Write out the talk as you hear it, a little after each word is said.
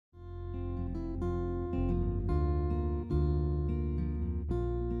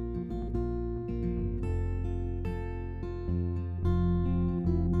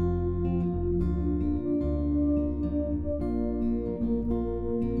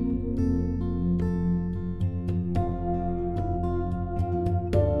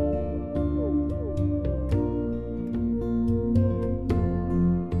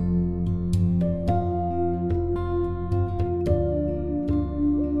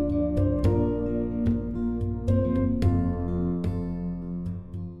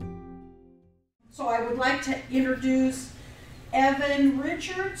like to introduce Evan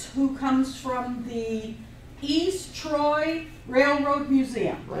Richards, who comes from the East Troy Railroad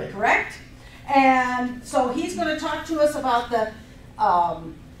Museum, right. Correct? And so he's going to talk to us about the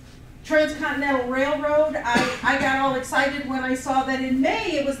Transcontinental Railroad. I got all excited when I saw that in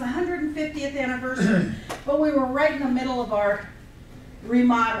May it was the 150th anniversary, but we were right in the middle of our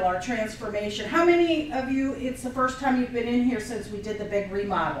remodel, our transformation. How many of you, it's the first time you've been in here since we did the big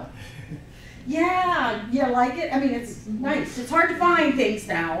remodel? Yeah, you like it? I mean, it's nice. It's hard to find things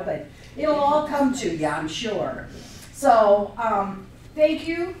now, but it'll all come to you, I'm sure. So, thank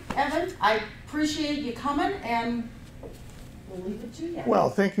you, Evan. I appreciate you coming, and we'll leave it to you. Well,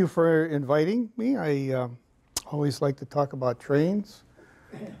 thank you for inviting me. I always like to talk about trains.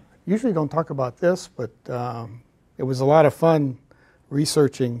 Usually don't talk about this, but it was a lot of fun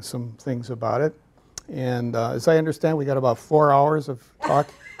researching some things about it. And as I understand, we got about 4 hours of talk.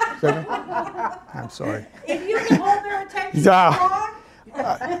 Is that right? I'm sorry. If you can hold their attention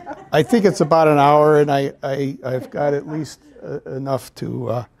I think it's about an hour, and I've got at least enough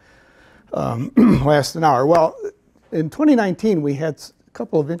to last an hour. Well, in 2019, we had a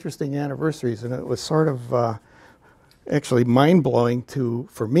couple of interesting anniversaries, and it was sort of actually mind-blowing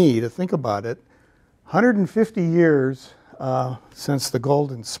for me to think about it. 150 years since the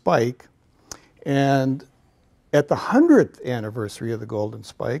Golden Spike, and at the 100th anniversary of the Golden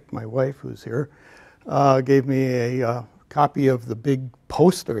Spike, my wife, who's here, gave me a copy of the big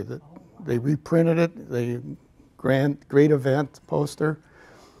poster that they reprinted it, the great event poster.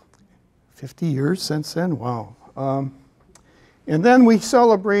 50 years since then, wow. And then we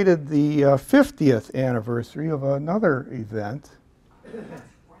celebrated the 50th anniversary of another event,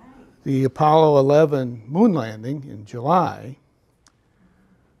 the Apollo 11 moon landing in July.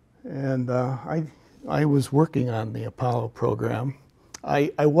 And I was working on the Apollo program.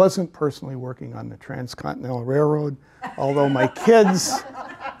 I wasn't personally working on the Transcontinental Railroad, although my kids,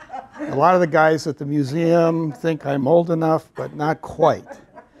 a lot of the guys at the museum think I'm old enough, but not quite.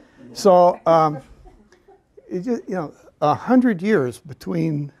 So, it just, 100 years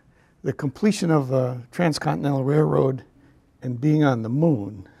between the completion of the Transcontinental Railroad and being on the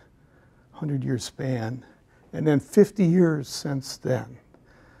moon, 100-year span, and then 50 years since then.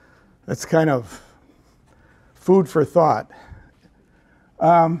 That's kind of food for thought.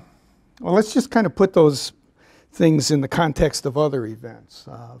 Well, let's just kind of put those things in the context of other events,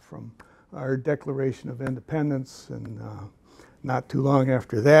 from our Declaration of Independence, and not too long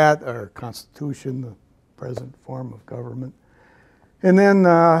after that, our Constitution, the present form of government. And then,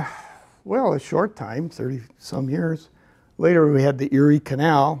 well, a short time, 30-some years later, we had the Erie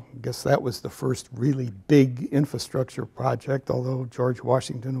Canal. I guess that was the first really big infrastructure project, although George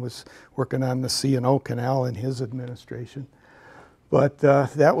Washington was working on the C&O Canal in his administration. But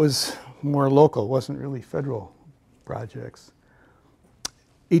that was more local, wasn't really federal projects.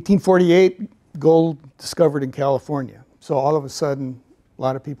 1848, gold discovered in California. So all of a sudden, a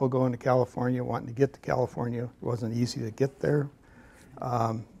lot of people going to California, wanting to get to California. It wasn't easy to get there.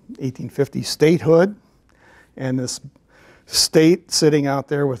 1850 statehood, and this state sitting out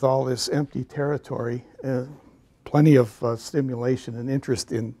there with all this empty territory, plenty of stimulation and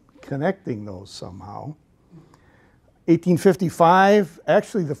interest in connecting those somehow. 1855,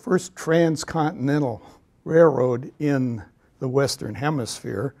 actually the first transcontinental railroad in the Western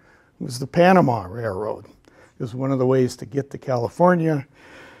Hemisphere was the Panama Railroad. It was one of the ways to get to California,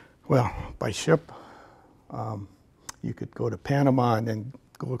 well, by ship. You could go to Panama and then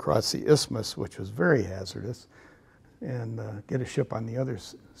go across the isthmus, which was very hazardous, and get a ship on the other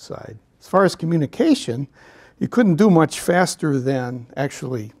side. As far as communication, you couldn't do much faster than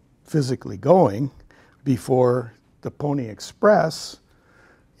actually physically going before the Pony Express.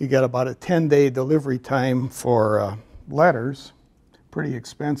 You got about a 10-day delivery time for letters, pretty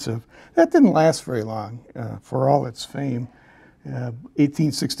expensive. That didn't last very long, for all its fame.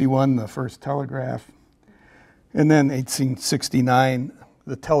 1861, the first telegraph, and then 1869,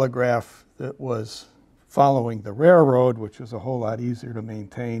 the telegraph that was following the railroad, which was a whole lot easier to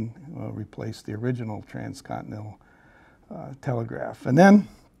maintain, replaced the original transcontinental telegraph. And then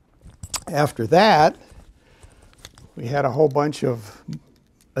after that, we had a whole bunch of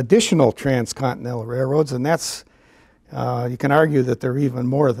additional transcontinental railroads, and that's, you can argue that there are even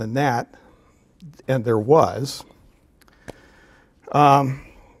more than that, and there was.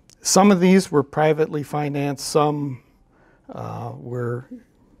 Some of these were privately financed, some were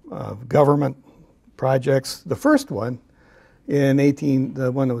government projects. The first one,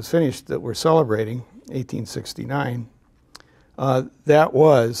 the one that was finished that we're celebrating, 1869, that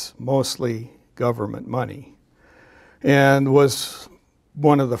was mostly government money and was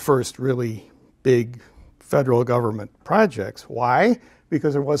one of the first really big federal government projects. Why?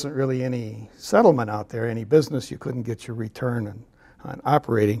 Because there wasn't really any settlement out there, any business. You couldn't get your return on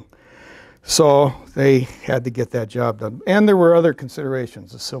operating. So they had to get that job done. And there were other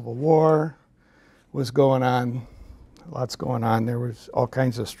considerations. The Civil War was going on, lots going on. There was all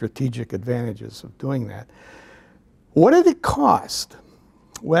kinds of strategic advantages of doing that. What did it cost?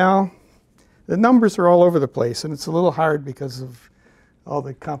 Well, the numbers are all over the place, and it's a little hard because of all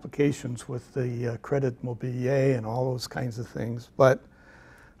the complications with the credit mobilier and all those kinds of things. But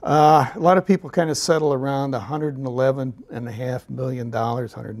a lot of people kind of settle around $111.5 million,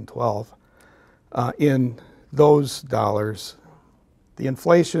 112 in those dollars. The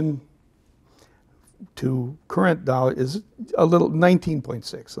inflation to current dollar is a little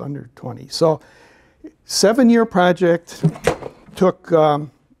 19.6, under 20. So 7-year project took,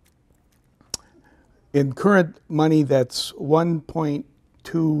 in current money, that's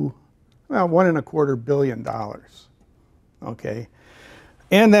 $1.25 billion. Okay.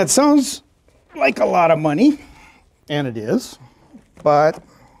 And that sounds like a lot of money, and it is, but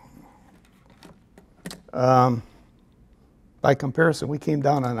by comparison, we came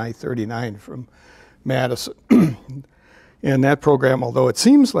down on I-39 from Madison. And that program, although it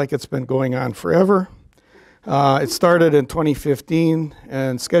seems like it's been going on forever, it started in 2015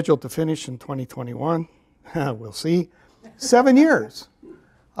 and scheduled to finish in 2021. We'll see. 7 years.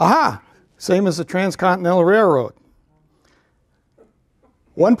 Aha! Same as the Transcontinental Railroad.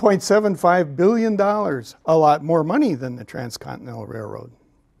 $1.75 billion, a lot more money than the Transcontinental Railroad.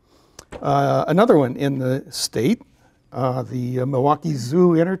 Another one in the state, the Milwaukee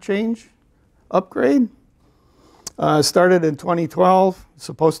Zoo interchange upgrade, started in 2012,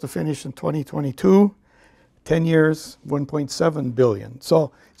 supposed to finish in 2022. 10 years, $1.7 billion.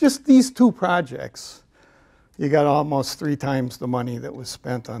 So just these two projects, you got almost 3 times the money that was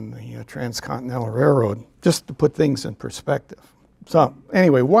spent on the Transcontinental Railroad, just to put things in perspective. So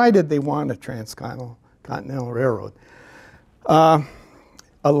anyway, why did they want a Transcontinental Railroad?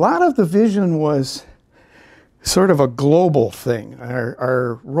 A lot of the vision was sort of a global thing.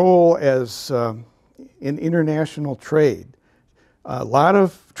 Our role as in international trade. A lot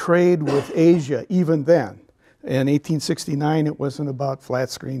of trade with Asia even then. In 1869, it wasn't about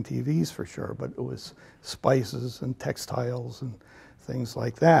flat screen TVs for sure, but it was spices and textiles and things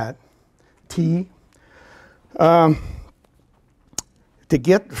like that. Tea. To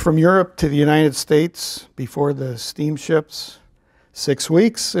get from Europe to the United States before the steamships, 6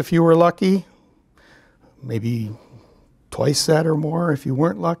 weeks if you were lucky, maybe twice that or more if you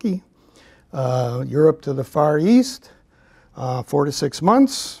weren't lucky. Europe to the Far East, 4 to 6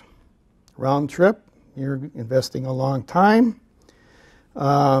 months, round trip. You're investing a long time.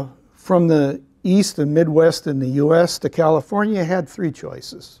 From the East and Midwest in the US to California, you had 3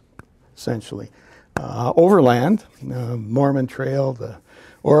 choices, essentially. Overland, Mormon Trail, the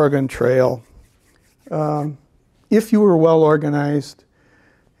Oregon Trail. If you were well organized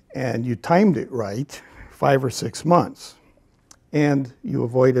and you timed it right, 5 or 6 months. And you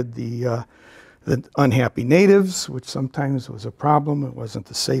avoided the unhappy natives, which sometimes was a problem. It wasn't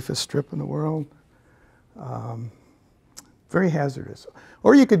the safest trip in the world. Very hazardous.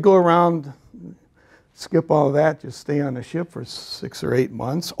 Or you could go around, skip all of that, just stay on the ship for 6 or 8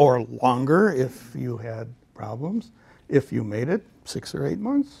 months, or longer if you had problems, if you made it 6 or 8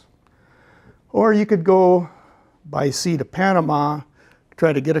 months. Or you could go by sea to Panama,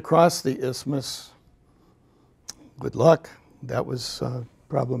 try to get across the isthmus. Good luck. That was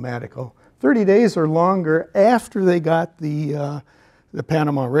problematical. 30 days or longer after they got the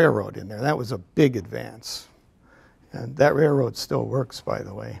Panama Railroad in there. That was a big advance. And that railroad still works, by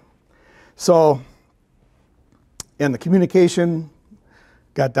the way. So, and the communication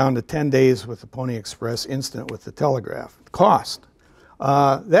got down to 10 days with the Pony Express, instant with the telegraph. Cost.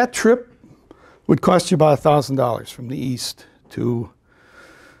 That trip would cost you about $1,000 from the east to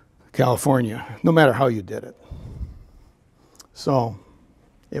California, no matter how you did it. So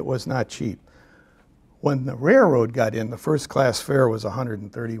it was not cheap. When the railroad got in, the first class fare was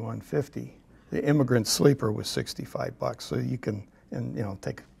 $131.50. The immigrant sleeper was $65. So you can, and you know,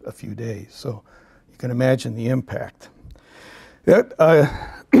 take a few days. So you can imagine the impact.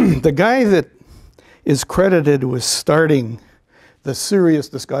 The guy that is credited with starting the serious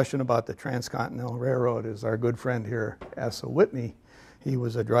discussion about the Transcontinental Railroad is our good friend here, Asa Whitney. He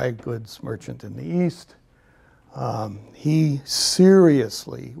was a dry goods merchant in the East. He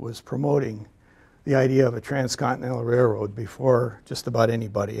seriously was promoting the idea of a transcontinental railroad before just about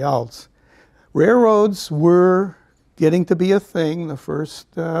anybody else. Railroads were getting to be a thing. The first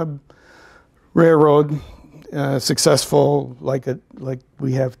railroad successful like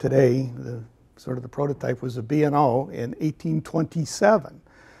we have today, the sort of the prototype was a B&O in 1827.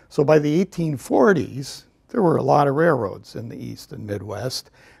 So by the 1840s, there were a lot of railroads in the East and Midwest.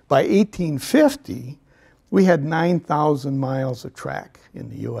 By 1850, we had 9,000 miles of track in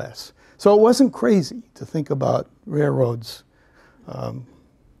the US. So it wasn't crazy to think about railroads to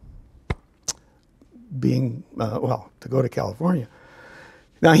go to California.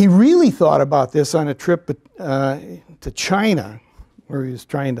 Now, he really thought about this on a trip to China, where he was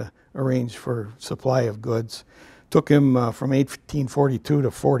trying to arrange for supply of goods. Took him from 1842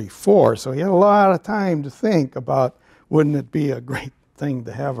 to 44, so he had a lot of time to think about, wouldn't it be a great thing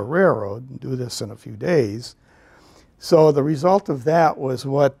to have a railroad and do this in a few days. So the result of that was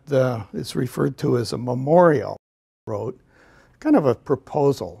what is referred to as a memorial. Wrote kind of a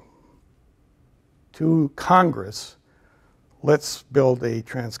proposal to Congress, let's build a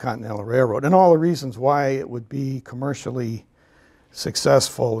transcontinental railroad, and all the reasons why it would be commercially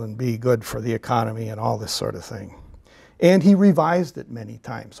successful and be good for the economy and all this sort of thing. And he revised it many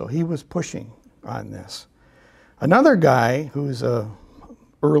times, so he was pushing on this. Another guy who's a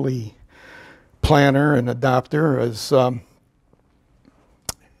early planner and adopter is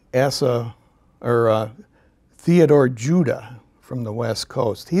Theodore Judah from the West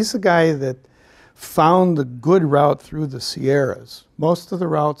Coast. He's the guy that found the good route through the Sierras. Most of the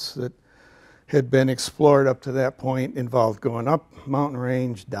routes that had been explored up to that point involved going up mountain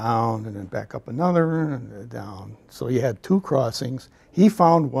range, down, and then back up another, and down. So you had two crossings. He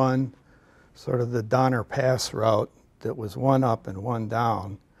found one, sort of the Donner Pass route, that was one up and one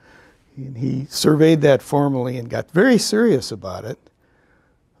down. And he surveyed that formally and got very serious about it.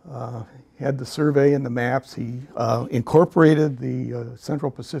 He had the survey and the maps. He incorporated the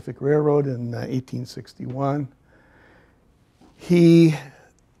Central Pacific Railroad in 1861. He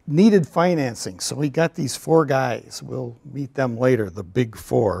needed financing, so he got these four guys. We'll meet them later, the big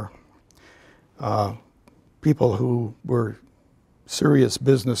four. People who were serious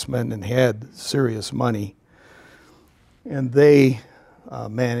businessmen and had serious money. And they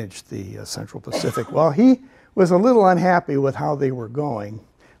managed the Central Pacific. Well, he was a little unhappy with how they were going,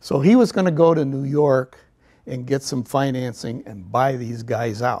 so he was going to go to New York and get some financing and buy these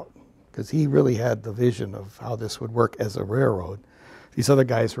guys out, because he really had the vision of how this would work as a railroad. These other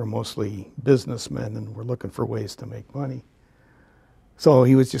guys were mostly businessmen and were looking for ways to make money. So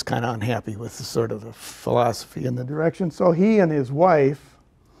he was just kind of unhappy with the sort of the philosophy and the direction. So he and his wife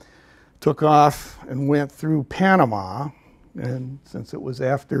took off and went through Panama. And since it was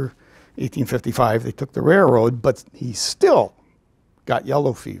after 1855, they took the railroad, but he still got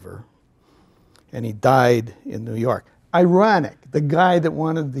yellow fever. And he died in New York. Ironic, the guy that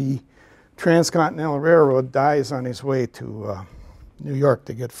wanted the Transcontinental Railroad dies on his way to New York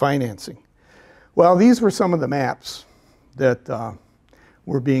to get financing. Well, these were some of the maps that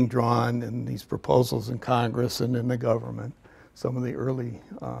were being drawn in these proposals in Congress and in the government. Some of the early,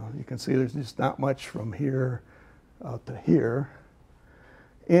 you can see there's just not much from here out to here.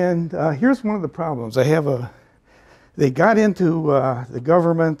 And here's one of the problems. They got into the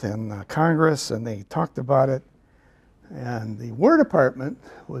government and Congress, and they talked about it. And the War Department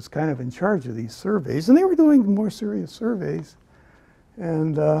was kind of in charge of these surveys, and they were doing more serious surveys.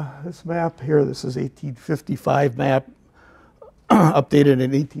 And this map here, this is 1855 map, updated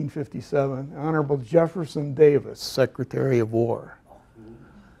in 1857. Honorable Jefferson Davis, Secretary of War.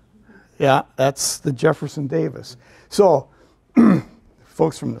 Yeah, that's the Jefferson Davis. So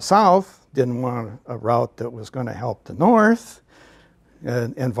folks from the South didn't want a route that was going to help the North,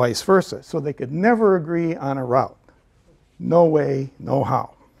 and vice versa. So they could never agree on a route. No way, no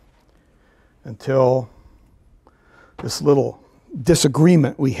how. Until this little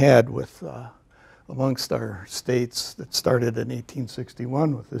disagreement we had with amongst our states that started in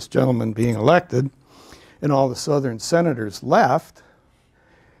 1861 with this gentleman being elected, and all the Southern senators left.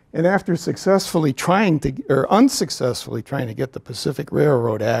 And after successfully trying to, or unsuccessfully trying to get the Pacific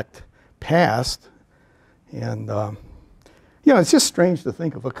Railroad Act passed, and you know, it's just strange to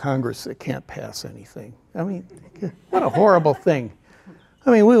think of a Congress that can't pass anything. I mean, what a horrible thing.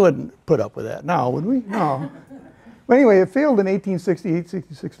 I mean, we wouldn't put up with that now, would we? No. But anyway, it failed in 1868,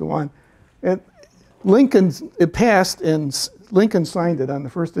 66-1. And it passed, and Lincoln signed it on the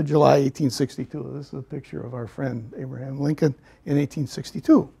 1st of July, 1862. This is a picture of our friend Abraham Lincoln in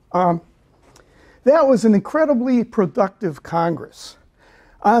 1862. That was an incredibly productive Congress.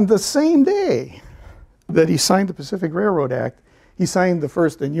 On the same day that he signed the Pacific Railroad Act, he signed the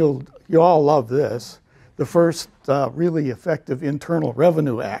first, and you all love this, the first really effective Internal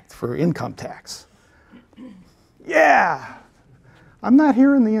Revenue Act for income tax. Yeah! I'm not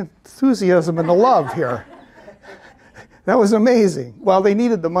hearing the enthusiasm and the love here. That was amazing. Well, they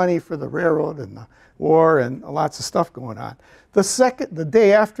needed the money for the railroad and the war and lots of stuff going on. The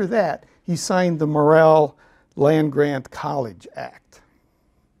day after that, he signed the Morrell Land Grant College Act.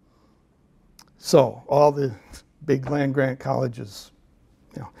 So all the big land grant colleges,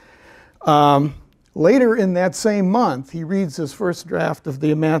 you know. Later in that same month, he reads his first draft of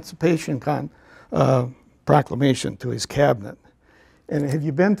the Emancipation Proclamation to his cabinet. And have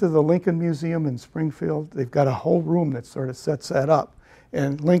you been to the Lincoln Museum in Springfield? They've got a whole room that sort of sets that up.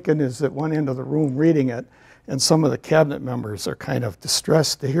 And Lincoln is at one end of the room reading it, and some of the cabinet members are kind of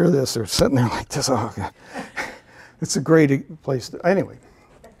distressed to hear this. They're sitting there like this, oh, God. It's a great place to, anyway.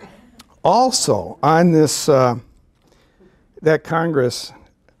 Also, on this, that Congress,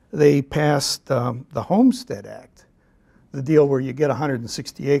 they passed the Homestead Act, the deal where you get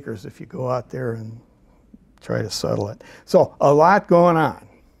 160 acres if you go out there and try to settle it. So a lot going on.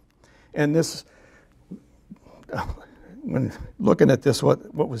 And this, when looking at this,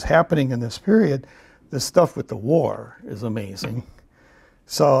 what was happening in this period, the stuff with the war is amazing.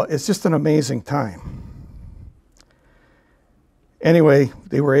 So it's just an amazing time. Anyway,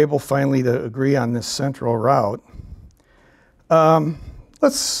 they were able finally to agree on this central route.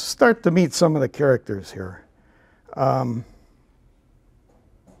 Let's start to meet some of the characters here.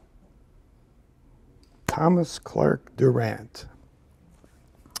 Thomas Clark Durant,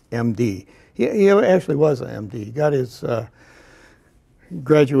 MD. He actually was an MD. He got his,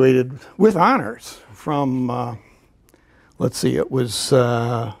 graduated with honors from, let's see, it was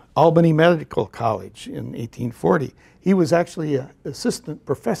Albany Medical College in 1840. He was actually an assistant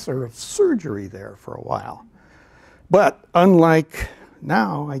professor of surgery there for a while. But unlike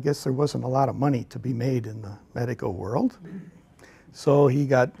now, I guess there wasn't a lot of money to be made in the medical world. So he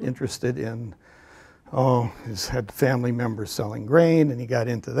got interested in, he's had family members selling grain, and he got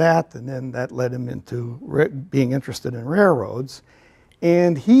into that, and then that led him into being interested in railroads.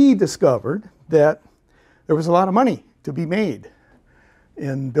 And he discovered that there was a lot of money to be made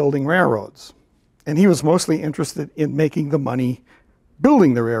in building railroads. And he was mostly interested in making the money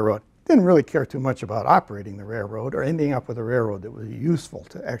building the railroad. Didn't really care too much about operating the railroad or ending up with a railroad that was useful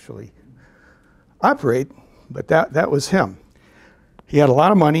to actually operate, but that was him. He had a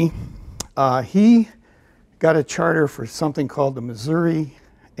lot of money. He got a charter for something called the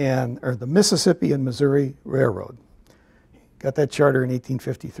the Mississippi and Missouri Railroad. Got that charter in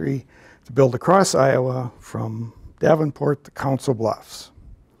 1853 to build across Iowa from Davenport to Council Bluffs.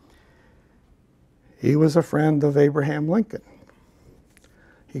 He was a friend of Abraham Lincoln.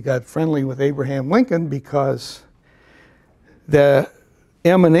 He got friendly with Abraham Lincoln because the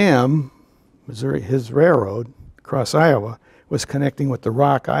M&M, Missouri, his railroad across Iowa, was connecting with the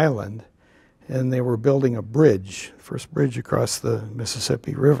Rock Island, and they were building a bridge, first bridge across the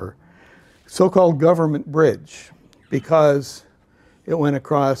Mississippi River, so-called government bridge, because it went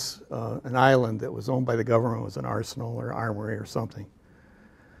across an island that was owned by the government. It was an arsenal or armory or something.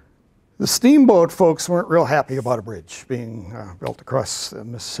 The steamboat folks weren't real happy about a bridge being built across the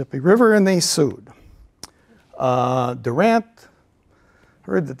Mississippi River, and they sued. Durant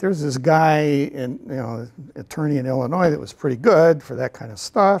heard that there's this guy, attorney in Illinois that was pretty good for that kind of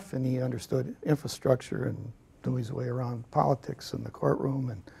stuff, and he understood infrastructure and knew his way around politics in the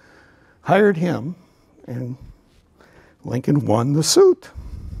courtroom, and hired him, and Lincoln won the suit.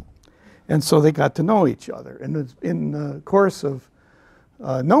 And so they got to know each other. And in the course of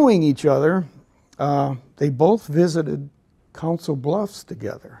knowing each other, they both visited Council Bluffs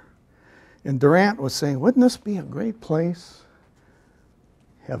together. And Durant was saying, wouldn't this be a great place,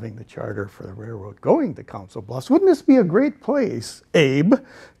 having the charter for the railroad going to Council Bluffs, wouldn't this be a great place, Abe,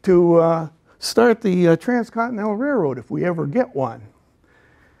 to start the Transcontinental Railroad if we ever get one?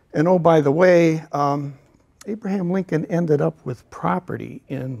 And oh, by the way, Abraham Lincoln ended up with property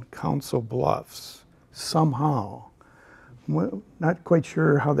in Council Bluffs somehow. Well, not quite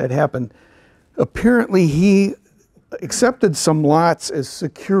sure how that happened. Apparently he accepted some lots as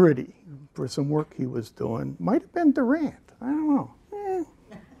security for some work he was doing. Might have been Durant, I don't know.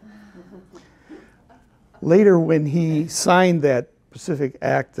 Later, when he signed that Pacific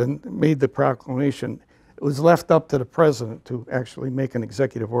Act and made the proclamation, it was left up to the president to actually make an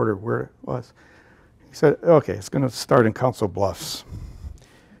executive order where it was. He said, okay, it's going to start in Council Bluffs.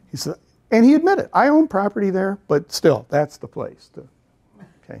 He said, and he admitted, I own property there, but still, that's the place.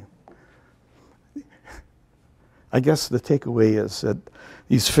 Okay. I guess the takeaway is that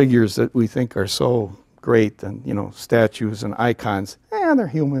these figures that we think are so great, and statues and icons, they're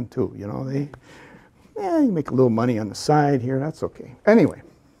human too. You make a little money on the side here, that's okay. Anyway,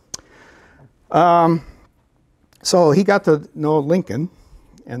 so he got to know Lincoln,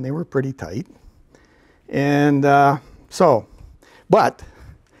 and they were pretty tight. And So, but the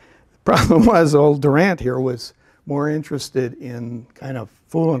problem was old Durant here was more interested in kind of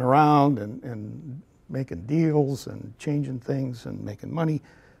fooling around and making deals and changing things and making money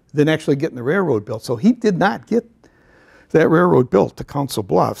than actually getting the railroad built. So he did not get that railroad built to Council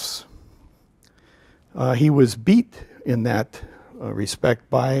Bluffs. He was beat in that respect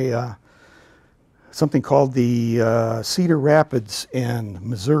by something called the Cedar Rapids and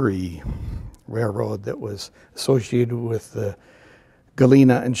Missouri Railroad that was associated with the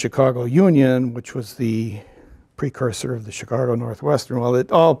Galena and Chicago Union, which was the precursor of the Chicago Northwestern. Well,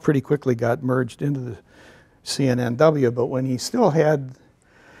 it all pretty quickly got merged into the CNNW, but when he still had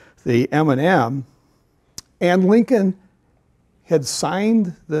the M&M, and Lincoln had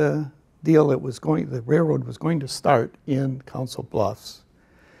signed the deal the railroad was going to start in Council Bluffs.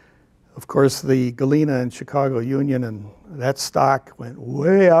 Of course, the Galena and Chicago Union and that stock went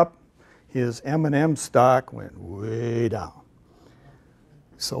way up. His M&M stock went way down.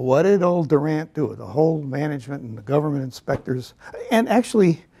 So what did old Durant do? The whole management and the government inspectors, and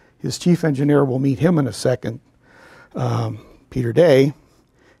actually his chief engineer, we'll meet him in a second, Peter Day,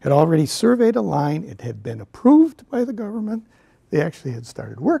 had already surveyed a line. It had been approved by the government. They actually had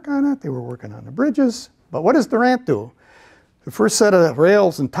started work on it. They were working on the bridges. But what does Durant do? The first set of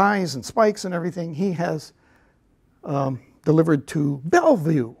rails and ties and spikes and everything he has delivered to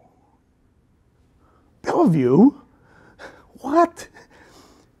Bellevue. Bellevue? What?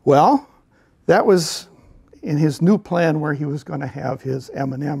 Well, that was in his new plan where he was going to have his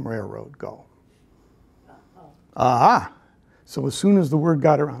M&M Railroad go. Aha! So as soon as the word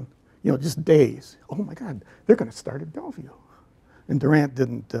got around, just days, oh my God, they're going to start at Bellevue. And Durant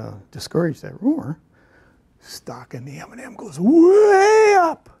didn't discourage that rumor. Stock in the M&M goes way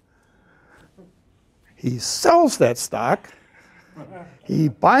up. He sells that stock. He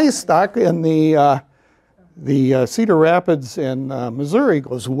buys stock in the Cedar Rapids in Missouri,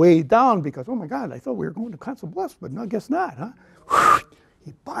 goes way down because, oh my God, I thought we were going to Council Bluffs, but no, I guess not, huh?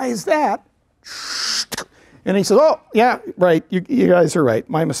 He buys that. And he says, oh, yeah, right, you guys are right,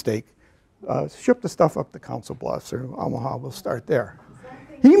 my mistake. Ship the stuff up to Council Bluffs or Omaha, we'll start there.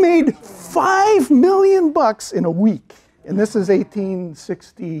 He made $5 million in a week. And this is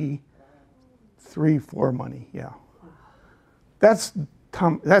 1863-4 money, yeah. That's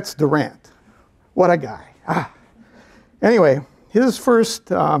Durant. What a guy. Anyway, his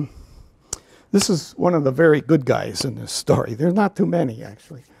first, this is one of the very good guys in this story. There's not too many,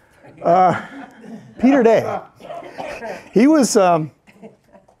 actually. Peter Day. He was the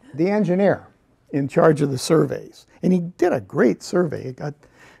engineer in charge of the surveys. And he did a great survey. It got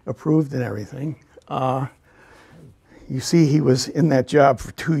approved and everything. You see he was in that job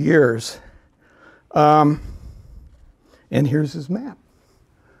for 2 years. And here's his map.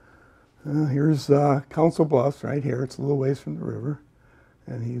 Here's Council Bluffs right here. It's a little ways from the river.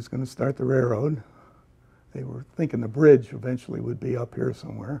 And he's going to start the railroad. They were thinking the bridge eventually would be up here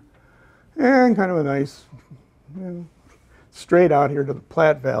somewhere. And kind of a nice, straight out here to the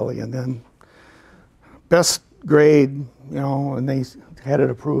Platte Valley. And then best grade, and they had it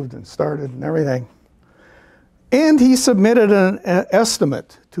approved and started and everything. And he submitted an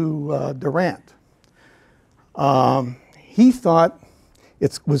estimate to Durant. He thought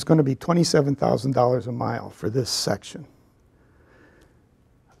it was going to be $27,000 a mile for this section.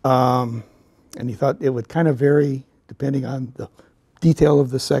 And he thought it would kind of vary depending on the detail of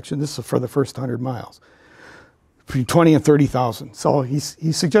the section. This is for the first 100 miles. Between 20 and 30,000. So he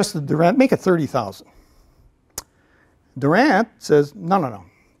suggested Durant make it 30,000. Durant says, no.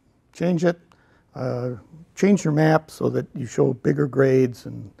 Change it. Change your map so that you show bigger grades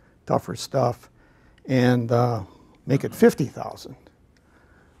and tougher stuff. And make it 50,000.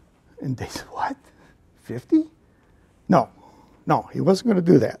 And they said, what? 50? No, he wasn't going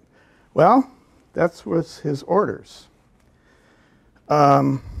to do that. Well, that was his orders. Let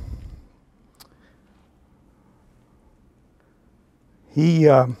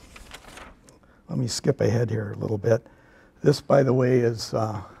me skip ahead here a little bit. This, by the way, is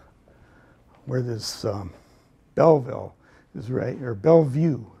where this Belleville is right, or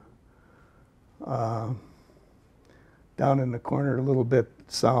Bellevue, down in the corner a little bit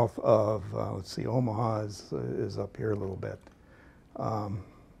south of, let's see, Omaha is up here a little bit.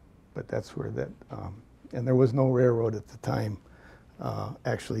 But that's where that, and there was no railroad at the time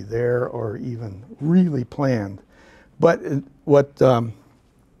actually there or even really planned. But what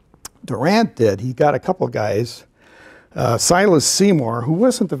Durant did, he got a couple guys, Silas Seymour, who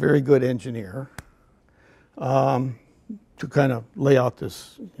wasn't a very good engineer, to kind of lay out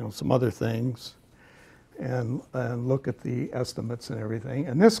this, some other things and look at the estimates and everything.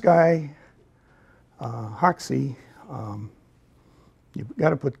 And this guy, Hoxie, You've got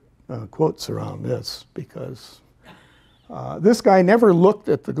to put quotes around this, because this guy never looked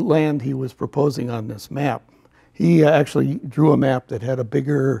at the land he was proposing on this map. He actually drew a map that had a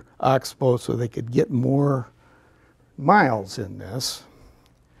bigger oxbow so they could get more miles in this.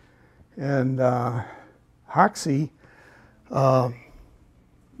 And Hoxie, on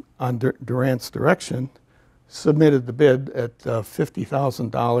Durant's direction, submitted the bid at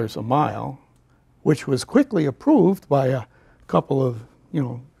 $50,000 a mile, which was quickly approved by a couple of,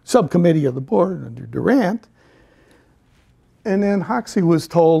 subcommittee of the board under Durant. And then Hoxie was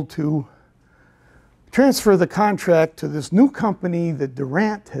told to transfer the contract to this new company that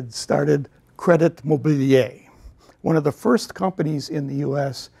Durant had started, Credit Mobilier, one of the first companies in the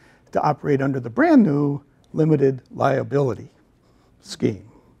US to operate under the brand new limited liability scheme.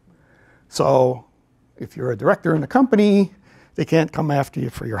 So if you're a director in a company, they can't come after you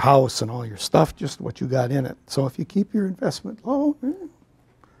for your house and all your stuff, just what you got in it. So if you keep your investment low,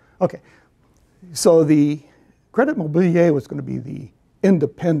 okay. So the Credit Mobilier was going to be the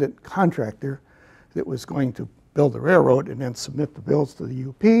independent contractor that was going to build the railroad and then submit the bills to the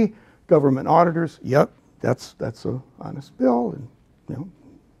UP. Government auditors, yep, that's an honest bill, and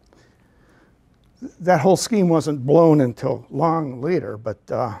that whole scheme wasn't blown until long later. But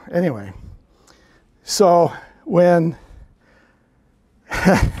anyway, so when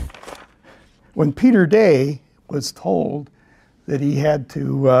when Peter Day was told that he had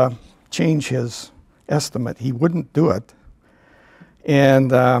to change his estimate, he wouldn't do it,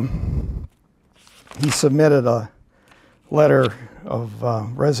 and he submitted a letter of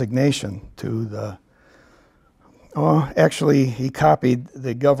resignation to the, actually he copied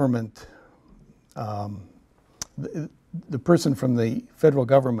the government, the person from the federal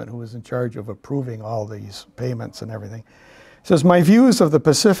government who was in charge of approving all these payments and everything. It says, "My views of the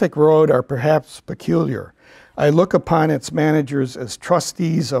Pacific Road are perhaps peculiar. I look upon its managers as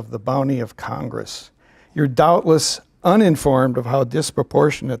trustees of the bounty of Congress. You're doubtless uninformed of how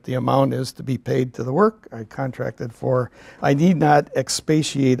disproportionate the amount is to be paid to the work I contracted for. I need not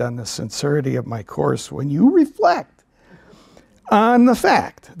expatiate on the sincerity of my course when you reflect on the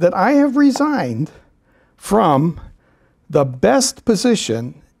fact that I have resigned from the best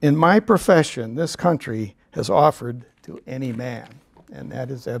position in my profession this country has offered to any man." And that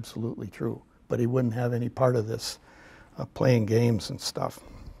is absolutely true. But he wouldn't have any part of this playing games and stuff.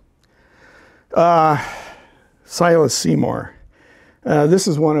 Silas Seymour. This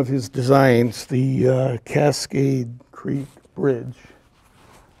is one of his designs, the Cascade Creek Bridge.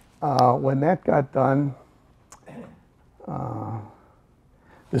 When that got done,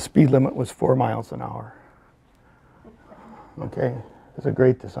 the speed limit was 4 miles an hour. Okay, it's a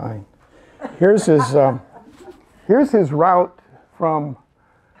great design. Here's his route from,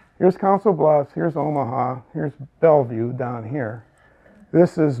 here's Council Bluffs, here's Omaha, here's Bellevue down here.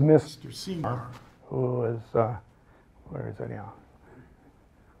 This is Mr. Seymour, who is, where is that now?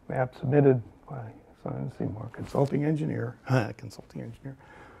 Map submitted by Simon Seymour, consulting engineer.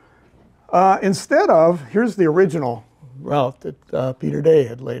 Instead of, here's the original route that Peter Day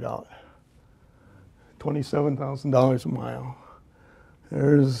had laid out. $27,000 a mile.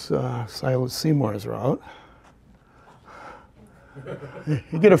 There's Silas Seymour's route.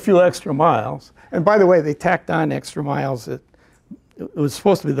 You get a few extra miles. And by the way, they tacked on extra miles. It was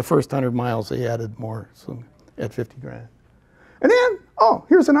supposed to be the first 100 miles. They added more, so at 50 grand. And then, oh,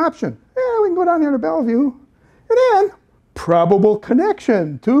 here's an option. Yeah, we can go down here to Bellevue. And then, probable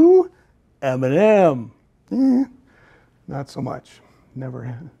connection to M&M. Not so much. Never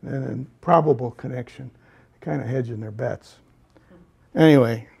had. And then probable connection. Kind of hedging their bets.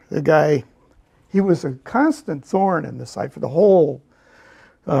 Anyway, the guy, he was a constant thorn in the side for the whole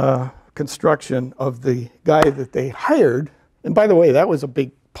construction of the guy that they hired. And by the way, that was a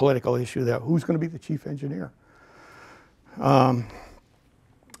big political issue, that who's going to be the chief engineer.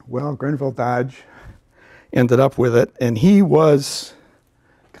 Well, Grenville Dodge ended up with it, and he was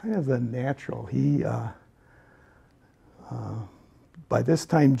kind of the natural. He, by this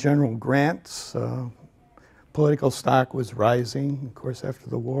time, General Grant's political stock was rising, of course, after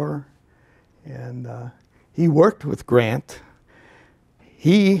the war. And he worked with Grant.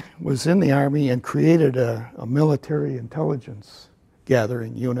 He was in the Army and created a military intelligence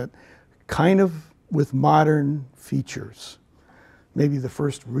gathering unit, kind of with modern features. Maybe the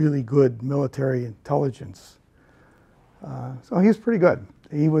first really good military intelligence. So he was pretty good.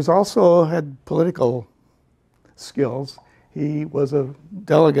 He was also had political skills. He was a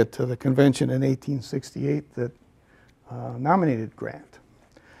delegate to the convention in 1868 that nominated Grant.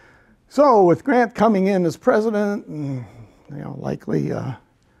 So with Grant coming in as president, and, likely, yeah,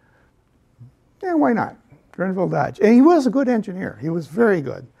 why not? Grenville Dodge. And he was a good engineer. He was very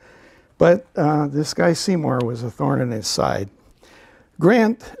good. But this guy Seymour was a thorn in his side.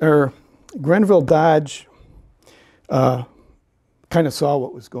 Grenville Dodge kind of saw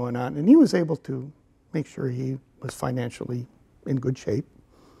what was going on, and he was able to make sure he was financially in good shape.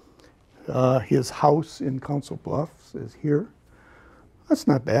 His house in Council Bluffs is here. That's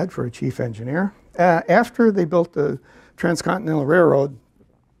not bad for a chief engineer. After they built the Transcontinental Railroad,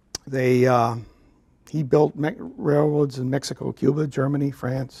 he built railroads in Mexico, Cuba, Germany,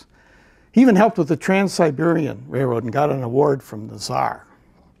 France. He even helped with the Trans-Siberian Railroad and got an award from the Tsar.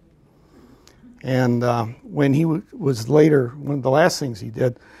 And when he was later, one of the last things he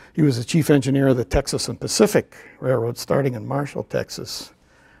did, he was the chief engineer of the Texas and Pacific Railroad starting in Marshall, Texas.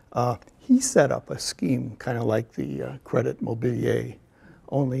 He set up a scheme kind of like the Credit Mobilier,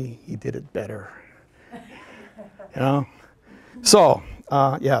 only he did it better. You know? So,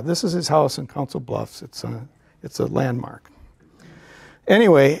 yeah, this is his house in Council Bluffs. It's a landmark.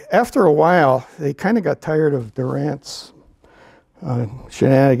 Anyway, after a while, they kind of got tired of Durant's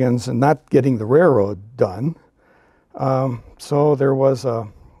shenanigans and not getting the railroad done. So there was a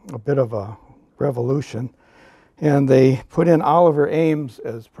bit of a revolution, and they put in Oliver Ames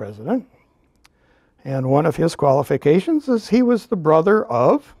as president. And one of his qualifications is he was the brother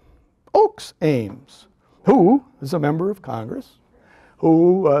of Oakes Ames, who is a member of Congress,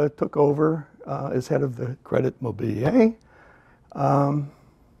 who took over as head of the Credit Mobilier. And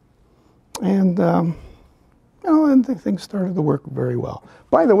things started to work very well.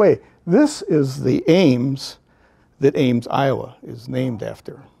 By the way, this is the Ames that Ames, Iowa is named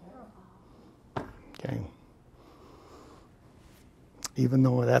after. Okay. Even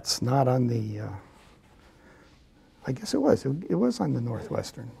though that's not on the, I guess it was. It was on the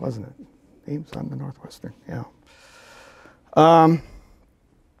Northwestern, wasn't it? Ames on the Northwestern, yeah.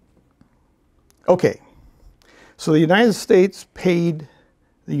 Okay. So the United States paid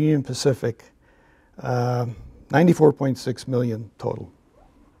the Union Pacific $94.6 million total.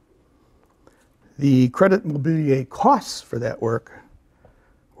 The Credit Mobilier costs for that work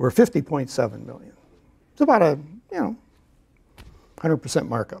were $50.7 million. It's about a 100%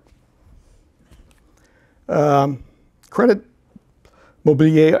 markup. Credit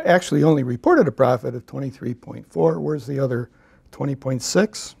Mobilier actually only reported a profit of 23.4. Where's the other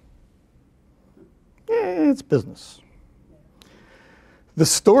 20.6? It's business. The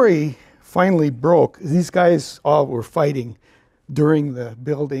story finally broke. These guys all were fighting during the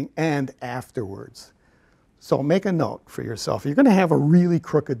building and afterwards. So make a note for yourself. You're going to have a really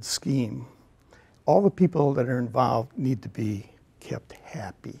crooked scheme. All the people that are involved need to be kept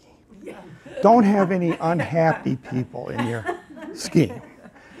happy. Don't have any unhappy people in your scheme.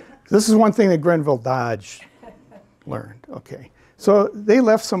 This is one thing that Grenville Dodge learned. Okay, so they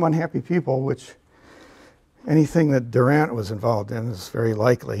left some unhappy people, which anything that Durant was involved in is very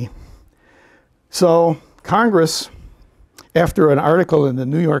likely. So Congress, after an article in the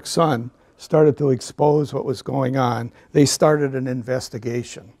New York Sun started to expose what was going on, they started an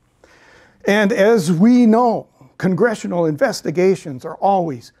investigation. And as we know, congressional investigations are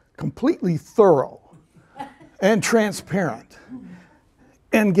always completely thorough and transparent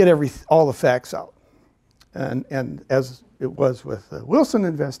and get all the facts out. And as it was with the Wilson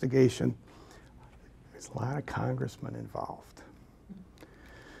investigation, there's a lot of congressmen involved,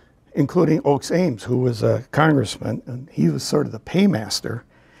 including Oakes Ames, who was a congressman, and he was sort of the paymaster.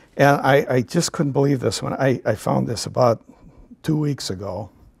 And I just couldn't believe this when I found this about 2 weeks ago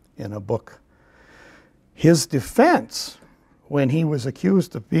in a book. His defense, when he was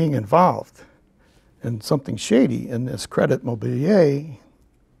accused of being involved in something shady in this Credit Mobilier,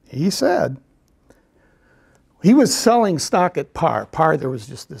 he said he was selling stock at par. Par, there was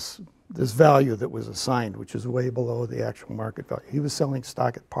just this value that was assigned, which is way below the actual market value. He was selling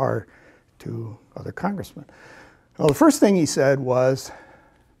stock at par to other congressmen. Well, the first thing he said was,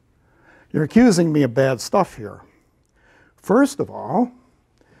 "You're accusing me of bad stuff here. First of all,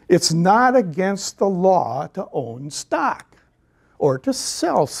 it's not against the law to own stock or to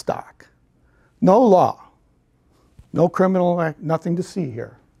sell stock. No law, no criminal act, nothing to see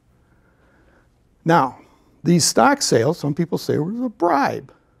here. Now, these stock sales, some people say, was a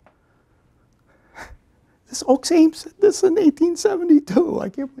bribe." This Oakes Ames said this in 1872. I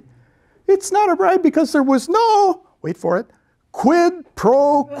can't believe. It's not a bribe because there was no, wait for it, quid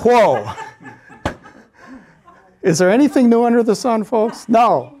pro quo. Is there anything new under the sun, folks?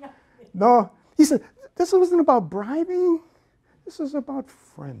 No. No. He said, this wasn't about bribing. This is about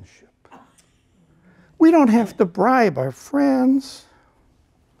friendship. We don't have to bribe our friends.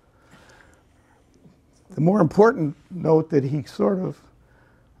 The more important note that he sort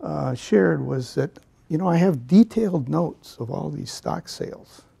of shared was that you know, I have detailed notes of all these stock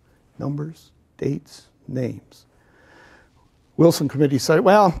sales, numbers, dates, names. Wilson Committee said,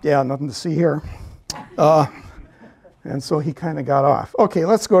 well, yeah, nothing to see here. And so he kind of got off. Okay,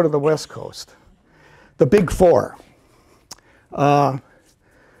 let's go to the West Coast. The Big Four.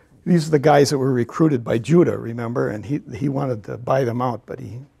 These are the guys that were recruited by Judah, remember? And he wanted to buy them out, but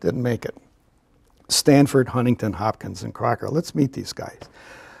he didn't make it. Stanford, Huntington, Hopkins, and Crocker. Let's meet these guys.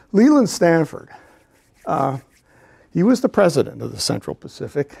 Leland Stanford. He was the president of the Central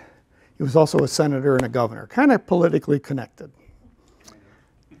Pacific. He was also a senator and a governor, kind of politically connected.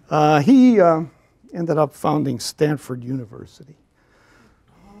 He ended up founding Stanford University.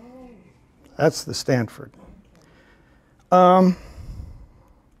 That's the Stanford.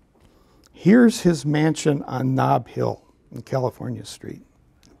 Here's his mansion on Nob Hill in California Street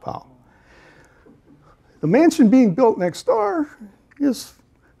in Powell. The mansion being built next door is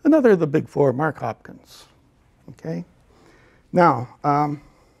another of the Big Four, Mark Hopkins. Okay? Now,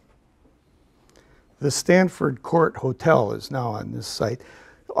 the Stanford Court Hotel is now on this site.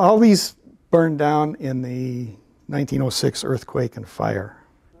 All these burned down in the 1906 earthquake and fire.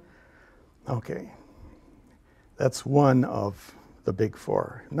 Okay. That's one of the Big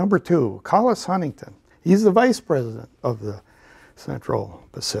Four. Number two, Collis Huntington. He's the vice president of the Central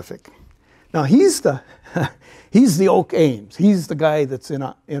Pacific. Now he's the Oak Ames. He's the guy that's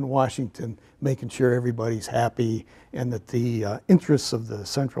in Washington making sure everybody's happy and that the interests of the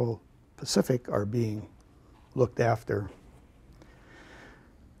Central Pacific are being looked after.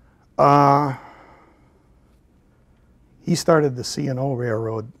 He started the C&O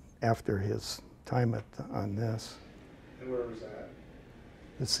Railroad after his time on this. And where was that?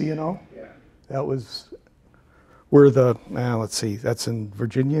 The C&O? Yeah. That was where the, let's see, that's in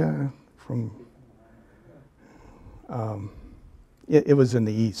Virginia from, it was in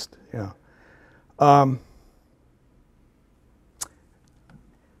the east, yeah.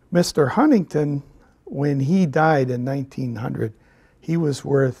 Mr. Huntington, when he died in 1900, he was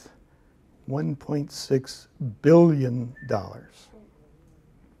worth $1.6 billion.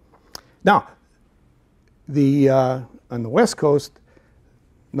 Now, on the West Coast,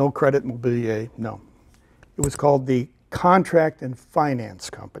 no credit mobilier, no. It was called the Contract and Finance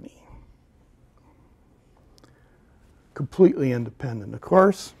Company. Completely independent, of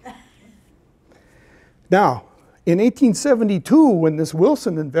course. Now, in 1872, when this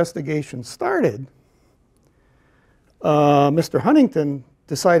Wilson investigation started, Mr. Huntington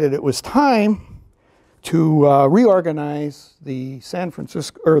decided it was time to reorganize the San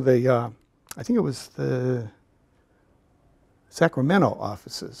Francisco, or the, I think it was the Sacramento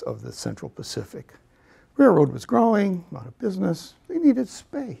offices of the Central Pacific. Railroad was growing, a lot of business. They needed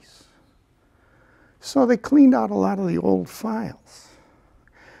space. So they cleaned out a lot of the old files.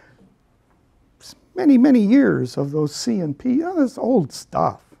 Many, many years of those C&P, this old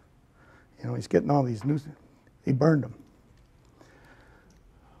stuff. You know, he's getting all these new, he burned them.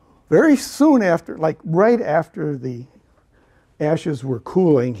 Very soon after, like right after the ashes were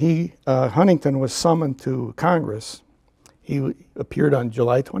cooling, Huntington was summoned to Congress. He appeared on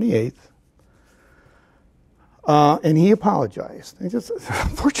July 28th, and he apologized. He just,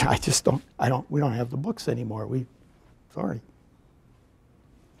 unfortunately, we don't have the books anymore. Sorry.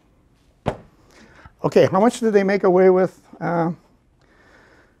 Okay, how much did they make away with?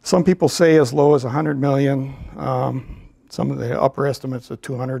 Some people say as low as 100 million. Some of the upper estimates are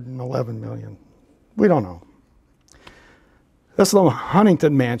 211 million. We don't know. That's the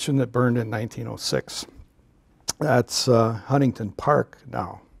Huntington Mansion that burned in 1906. That's Huntington Park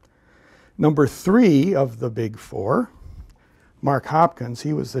now. Number 3 of the Big Four, Mark Hopkins,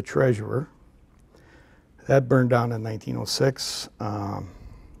 he was the treasurer. That burned down in 1906.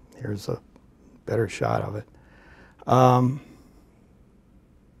 Here's a better shot of it.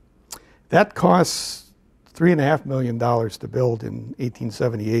 That costs $3.5 million to build in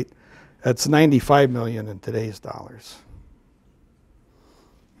 1878. That's $95 million in today's dollars.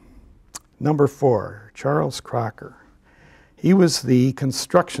 Number 4, Charles Crocker. He was the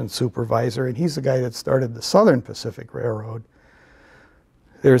construction supervisor, and he's the guy that started the Southern Pacific Railroad.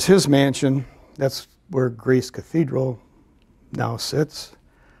 There's his mansion. That's where Grace Cathedral now sits.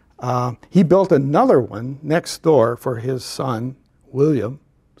 He built another one next door for his son, William.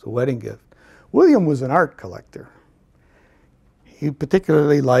 It's a wedding gift. William was an art collector. He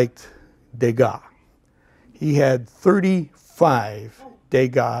particularly liked Degas. He had 35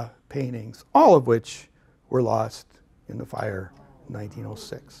 Degas paintings, all of which were lost in the fire in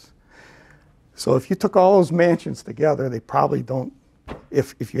 1906. So if you took all those mansions together, they probably don't,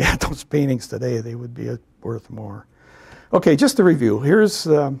 if you had those paintings today, they would be worth more. Okay, just to review, here's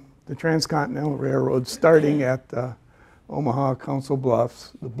the the Transcontinental Railroad starting at Omaha Council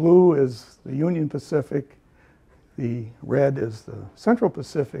Bluffs. The blue is the Union Pacific, the red is the Central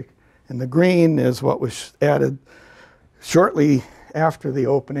Pacific, and the green is what was added shortly after the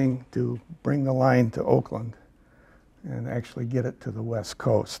opening to bring the line to Oakland and actually get it to the West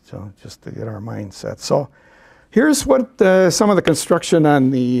Coast, so just to get our mindset. So here's what some of the construction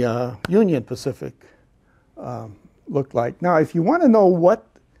on the Union Pacific looked like. Now, if you want to know what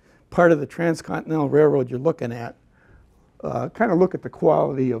part of the Transcontinental Railroad you're looking at, kind of look at the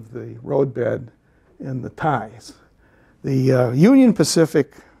quality of the roadbed and the ties. The Union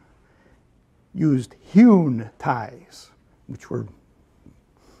Pacific used hewn ties, which were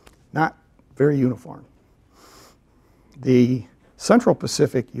not very uniform. The Central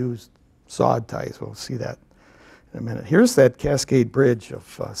Pacific used sawed ties. We'll see that in a minute. Here's that Cascade Bridge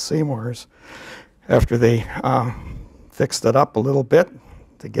of Seymour's after they fixed it up a little bit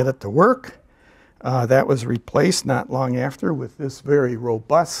to get it to work. That was replaced not long after with this very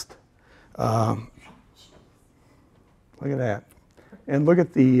robust, look at that. And look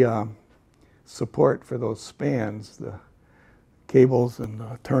at the support for those spans, the cables and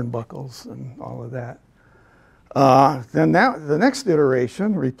turnbuckles and all of that. Then the next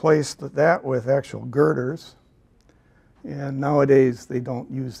iteration replaced that with actual girders. And nowadays they don't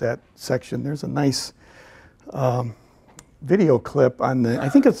use that section. There's a nice video clip on the, I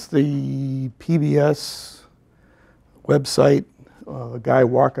think it's the PBS website, a guy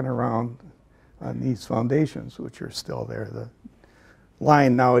walking around on these foundations, which are still there. The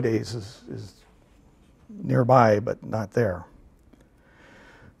line nowadays is nearby, but not there.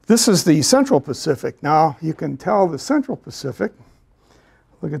 This is the Central Pacific. Now, you can tell the Central Pacific,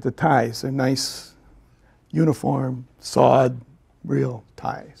 look at the ties. They're nice, uniform, sawed, real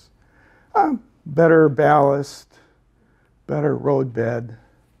ties. Better ballast, better road bed.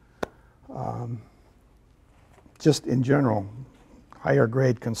 Just in general, higher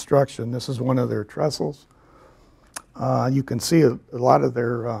grade construction. This is one of their trestles. You can see a lot of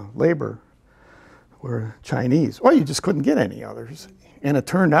their labor were Chinese. Well, you just couldn't get any others. And it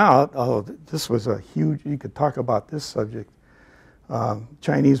turned out, oh, this was a huge, you could talk about this subject.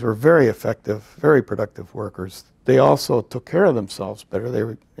 Chinese were very effective, very productive workers. They also took care of themselves better. They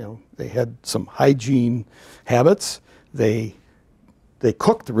were, they had some hygiene habits. They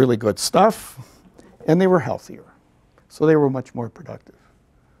cooked really good stuff, and they were healthier. So they were much more productive.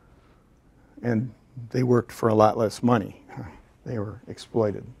 And they worked for a lot less money. They were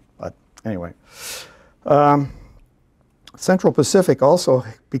exploited. But anyway. Central Pacific also,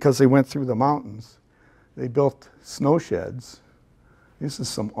 because they went through the mountains, they built snow sheds. This is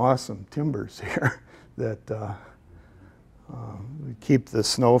some awesome timbers here that would keep the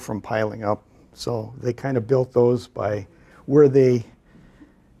snow from piling up. So they kind of built those by where they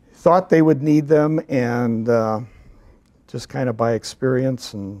thought they would need them and just kind of by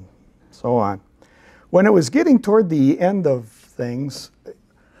experience and so on. When it was getting toward the end of things,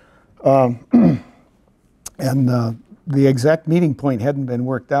 and the exact meeting point hadn't been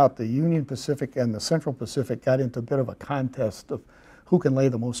worked out, the Union Pacific and the Central Pacific got into a bit of a contest of who can lay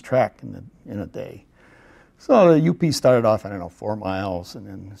the most track in a day. So the UP started off, I don't know, 4 miles, and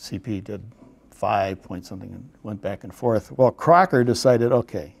then CP did 5 point something and went back and forth. Well, Crocker decided,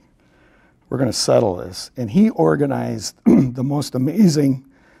 okay, we're going to settle this. And he organized the most amazing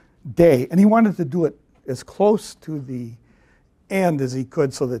day, and he wanted to do it as close to the end as he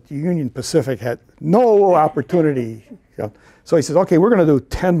could so that the Union Pacific had no opportunity. So he said, okay, we're going to do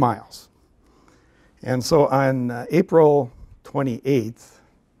 10 miles. And so on April 28th,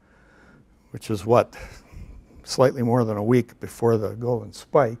 which is what, slightly more than a week before the Golden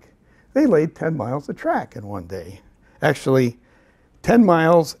Spike, they laid 10 miles of track in one day. Actually, 10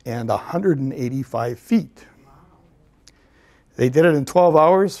 miles and 185 feet. They did it in 12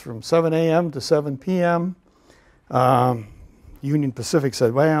 hours from 7 a.m. to 7 p.m. Union Pacific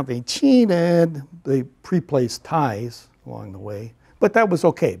said, well, they cheated. They pre-placed ties along the way. But that was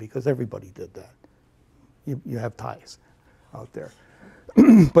okay because everybody did that. You have ties out there.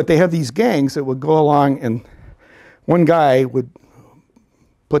 But they had these gangs that would go along, and one guy would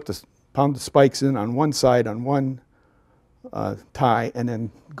pound the spikes in on one side on one tie and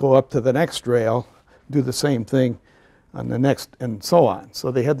then go up to the next rail, do the same thing on the next, and so on.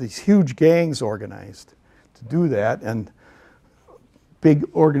 So they had these huge gangs organized to do that, and big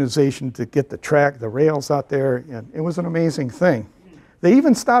organization to get the rails out there, and it was an amazing thing. They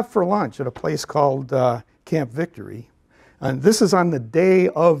even stopped for lunch at a place called Camp Victory, and this is on the day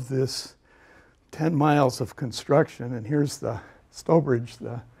of this 10 miles of construction, and here's the Stobridge,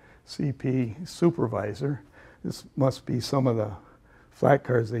 the CP supervisor. This must be some of the flat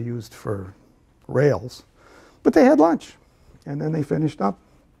cars they used for rails. But they had lunch, and then they finished up.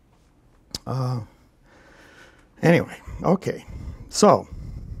 Anyway, okay. So,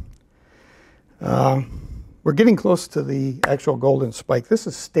 we're getting close to the actual Golden Spike. This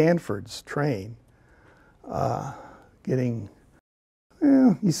is Stanford's train.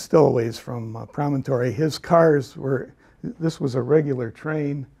 He's still a ways from Promontory. His cars were, this was a regular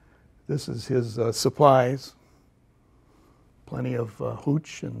train. This is his supplies. Plenty of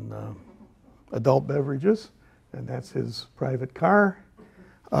hooch and adult beverages. And that's his private car.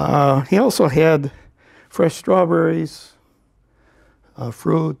 He also had fresh strawberries,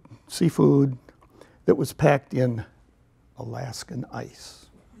 fruit, seafood that was packed in Alaskan ice.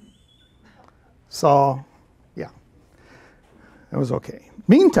 So, yeah, that was okay.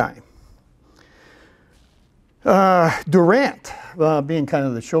 Meantime, Durant, being kind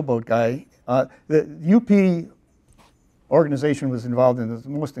of the showboat guy, the UP organization was involved in the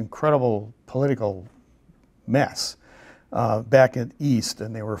most incredible political mess back in East,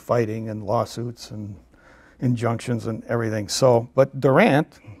 and they were fighting and lawsuits and injunctions and everything. So, but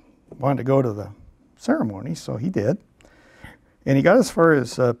Durant wanted to go to the ceremony, so he did. And he got as far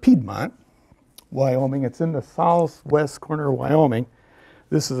as Piedmont, Wyoming. It's in the southwest corner of Wyoming.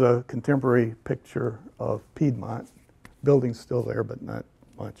 This is a contemporary picture of Piedmont. Building's still there, but not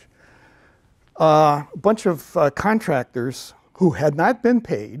much. A bunch of contractors who had not been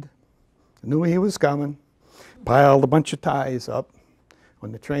paid, knew he was coming, piled a bunch of ties up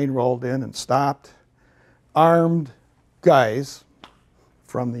when the train rolled in and stopped. Armed guys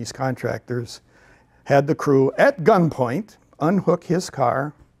from these contractors had the crew at gunpoint unhook his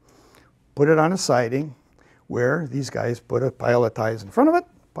car, put it on a siding where these guys put a pile of ties in front of it,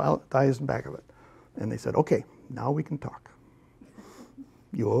 pile of ties in back of it. And they said, okay, now we can talk.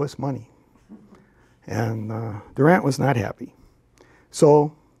 You owe us money. And Durant was not happy.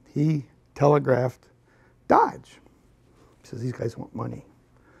 So he telegraphed Dodge. He says, these guys want money.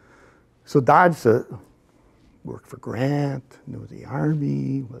 So Dodge worked for Grant, knew the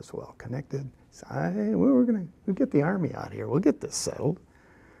Army, was well connected. He said, we'll get the Army out here. We'll get this settled.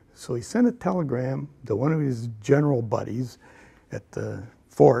 So he sent a telegram to one of his general buddies at the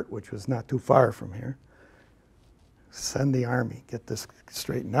fort, which was not too far from here. Send the Army, get this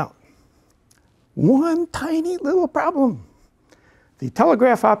straightened out. One tiny little problem. The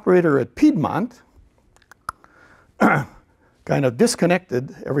telegraph operator at Piedmont kind of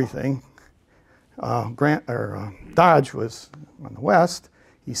disconnected everything. Dodge was on the west.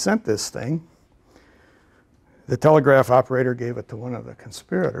 He sent this thing. The telegraph operator gave it to one of the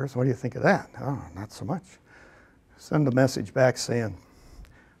conspirators. What do you think of that? Oh, not so much. Send a message back saying,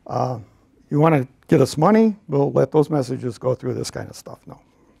 you want to get us money? We'll let those messages go through this kind of stuff. No.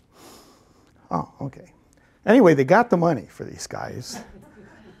 Oh, okay. Anyway, they got the money for these guys.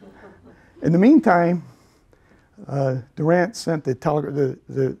 In the meantime, Durant sent the telegram.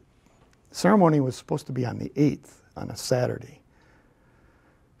 The ceremony was supposed to be on the 8th, on a Saturday.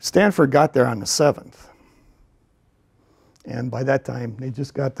 Stanford got there on the 7th. And by that time, they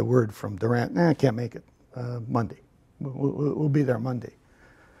just got the word from Durant, I can't make it, Monday. We'll be there Monday.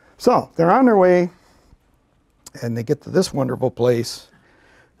 So they're on their way, and they get to this wonderful place.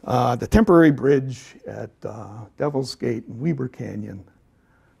 The temporary bridge at Devil's Gate and Weber Canyon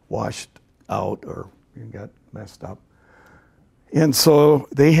washed out or got messed up. And so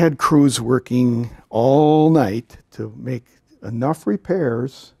they had crews working all night to make enough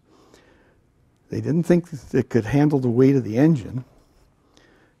repairs. They didn't think that they could handle the weight of the engine.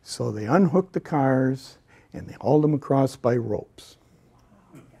 So they unhooked the cars and they hauled them across by ropes.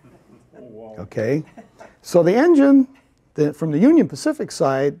 Okay? So the engine from the Union Pacific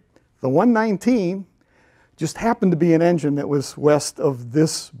side, the 119, just happened to be an engine that was west of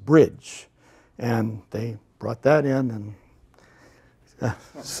this bridge. And they brought that in, and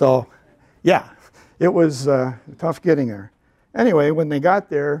so, yeah, it was tough getting there. Anyway, when they got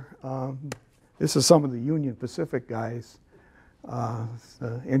there, this is some of the Union Pacific guys,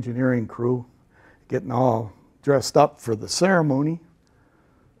 the engineering crew, getting all dressed up for the ceremony.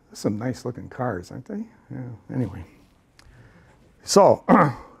 Some nice looking cars, aren't they? Yeah, anyway. So,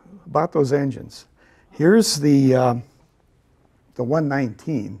 about those engines. Here's the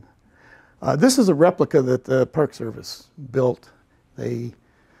 119. This is a replica that the Park Service built. They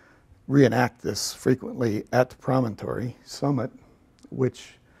reenact this frequently at the Promontory Summit,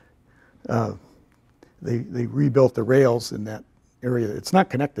 which they rebuilt the rails in that area. It's not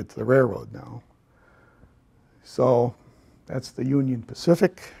connected to the railroad now. So that's the Union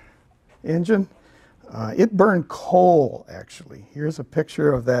Pacific engine. It burned coal, actually. Here's a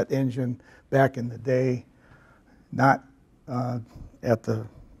picture of that engine back in the day. Not at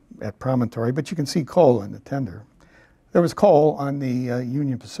Promontory, but you can see coal in the tender. There was coal on the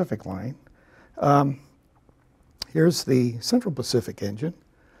Union Pacific line. Here's the Central Pacific engine.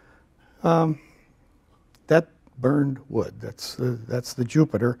 That burned wood. That's the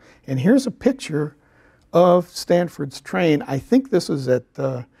Jupiter. And here's a picture of Stanford's train. I think this is at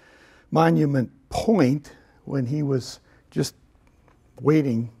Monument Point when he was just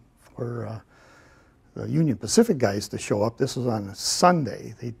waiting for the Union Pacific guys to show up. This was on a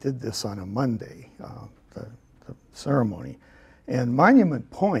Sunday. They did this on a Monday, the ceremony. And Monument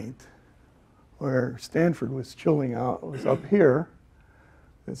Point, where Stanford was chilling out, was up here.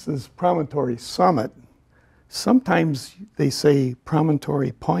 This is Promontory Summit. Sometimes they say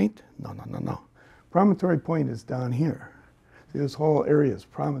Promontory Point. No, no, no, no. Promontory Point is down here. See, this whole area is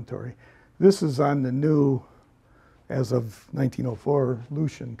promontory. This is on the new, as of 1904,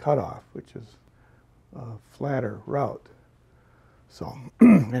 Lucian cutoff, which is a flatter route. So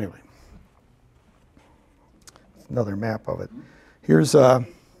anyway, another map of it. Here's a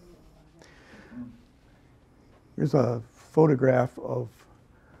photograph of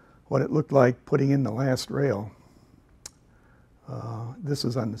what it looked like putting in the last rail. This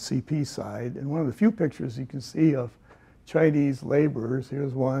is on the CP side, and one of the few pictures you can see of Chinese laborers,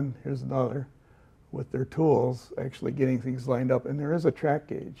 here's one, here's another, with their tools actually getting things lined up, and there is a track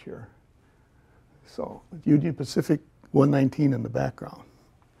gauge here. So Union Pacific 119 in the background.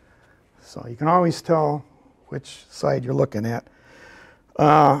 So you can always tell which side you're looking at.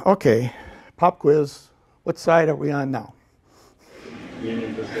 Okay, pop quiz. What side are we on now?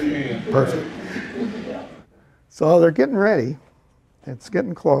 Union Pacific. Perfect. So they're getting ready. It's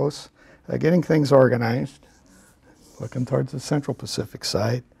getting close. They're getting things organized, looking towards the Central Pacific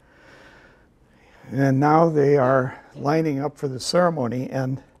side. And now they are lining up for the ceremony.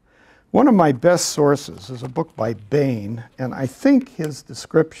 And one of my best sources is a book by Bain, and I think his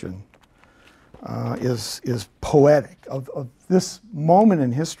description is poetic of this moment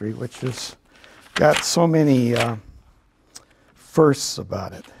in history, which has got so many firsts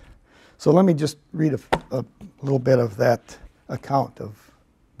about it. So let me just read a little bit of that account of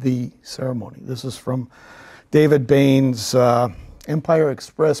the ceremony. This is from David Bain's Empire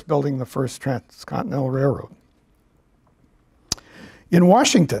Express, Building the First Transcontinental Railroad. In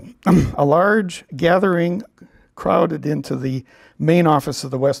Washington, a large gathering crowded into the main office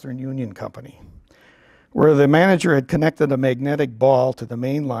of the Western Union Company, where the manager had connected a magnetic ball to the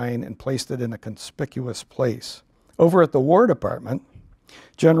main line and placed it in a conspicuous place. Over at the War Department,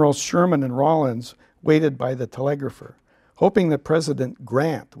 Generals Sherman and Rawlins waited by the telegrapher, hoping that President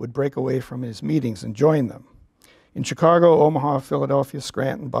Grant would break away from his meetings and join them. In Chicago, Omaha, Philadelphia,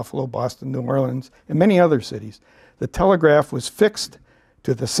 Scranton, Buffalo, Boston, New Orleans, and many other cities, the telegraph was fixed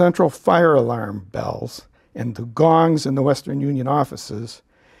to the central fire alarm bells and to gongs in the Western Union offices.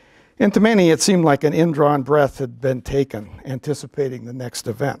 And to many, it seemed like an indrawn breath had been taken, anticipating the next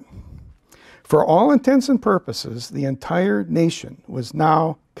event. For all intents and purposes, the entire nation was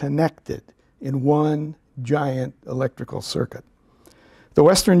now connected in one giant electrical circuit. The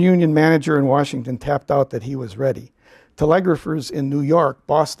Western Union manager in Washington tapped out that he was ready. Telegraphers in New York,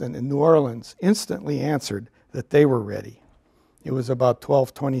 Boston, and New Orleans instantly answered that they were ready. It was about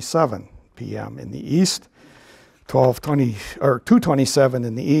 12:27 p.m. in the east, 2:27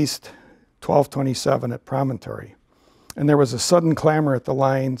 in the east, 12:27 at Promontory. And there was a sudden clamor at the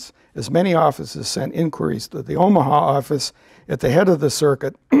lines as many offices sent inquiries to the Omaha office at the head of the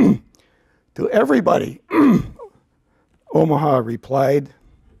circuit. To everybody, Omaha replied,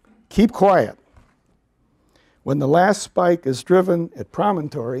 "Keep quiet. When the last spike is driven at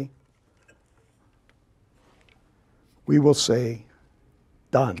Promontory, we will say,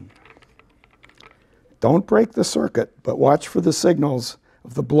 done. Don't break the circuit, but watch for the signals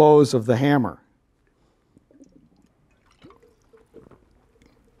of the blows of the hammer."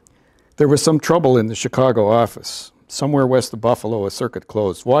 There was some trouble in the Chicago office. Somewhere west of Buffalo, a circuit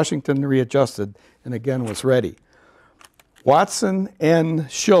closed. Washington readjusted and again was ready. Watson N.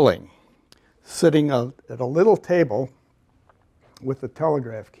 Schilling, sitting at a little table with the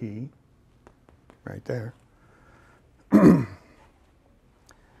telegraph key, right there,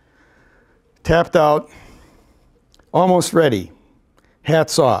 tapped out, "Almost ready.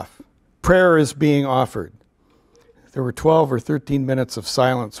 Hats off. Prayer is being offered." There were 12 or 13 minutes of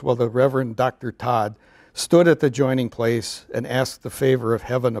silence while the Reverend Dr. Todd stood at the joining place and asked the favor of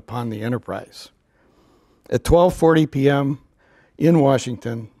heaven upon the enterprise. At 12:40 p.m. in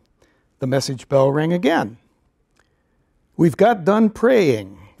Washington, the message bell rang again. "We've got done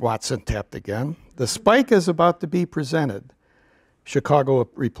praying," Watson tapped again. "The spike is about to be presented." Chicago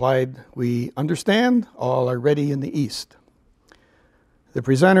replied, "We understand. All are ready in the east." The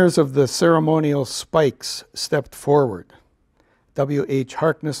presenters of the ceremonial spikes stepped forward. W.H.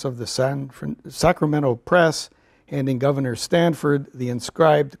 Harkness of the Sacramento Press, handing Governor Stanford the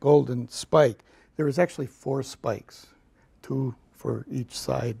inscribed golden spike. There was actually 4 spikes, 2 for each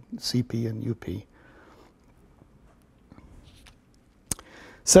side, CP and UP.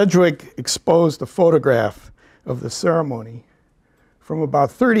 Sedgwick exposed a photograph of the ceremony from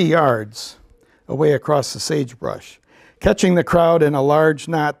about 30 yards away across the sagebrush, catching the crowd in a large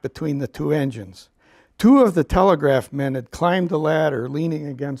knot between the 2 engines. 2 of the telegraph men had climbed the ladder, leaning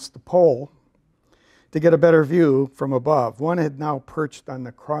against the pole to get a better view from above. One had now perched on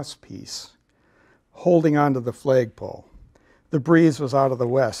the crosspiece, holding onto the flagpole. The breeze was out of the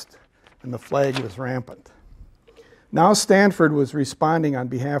west, and the flag was rampant. Now Stanford was responding on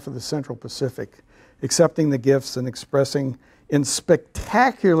behalf of the Central Pacific, accepting the gifts and expressing in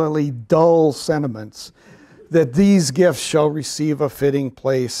spectacularly dull sentiments that these gifts shall receive a fitting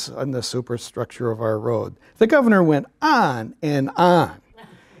place on the superstructure of our road. The governor went on and on.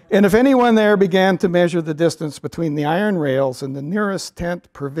 And if anyone there began to measure the distance between the iron rails and the nearest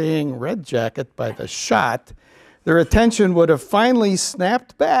tent purveying red jacket by the shot, their attention would have finally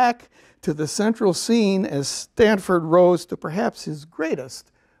snapped back to the central scene as Stanford rose to perhaps his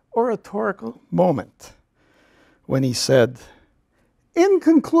greatest oratorical moment, when he said, "In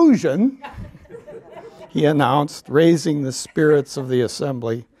conclusion," he announced, raising the spirits of the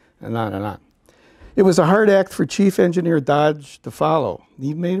assembly, and on and on. It was a hard act for Chief Engineer Dodge to follow.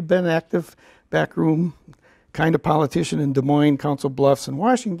 He may have been an active backroom kind of politician in Des Moines, Council Bluffs, and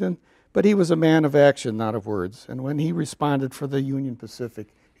Washington, but he was a man of action, not of words. And when he responded for the Union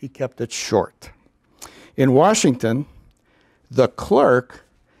Pacific, he kept it short. In Washington, the clerk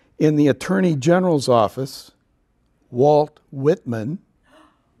in the Attorney General's office, Walt Whitman,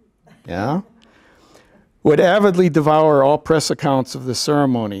 would avidly devour all press accounts of the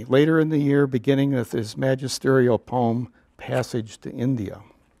ceremony, later in the year beginning with his magisterial poem, Passage to India.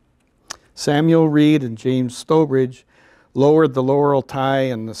 Samuel Reed and James Stowbridge lowered the laurel tie,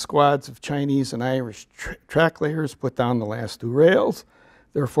 and the squads of Chinese and Irish track layers put down the last 2 rails,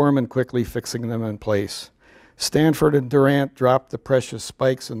 their foreman quickly fixing them in place. Stanford and Durant dropped the precious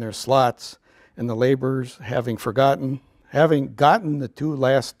spikes in their slots, and the laborers, having gotten the 2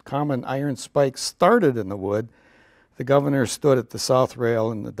 last common iron spikes started in the wood, the governor stood at the south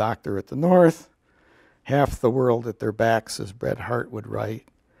rail and the doctor at the north, half the world at their backs, as Bret Hart would write.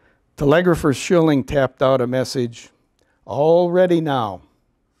 Telegrapher Schilling tapped out a message, "All ready now.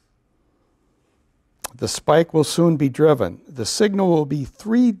 The spike will soon be driven. The signal will be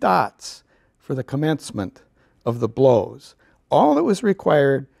 3 dots for the commencement of the blows." All that was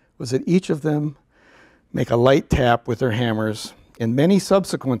required was that each of them make a light tap with their hammers. In many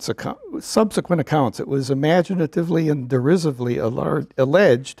subsequent accounts, it was imaginatively and derisively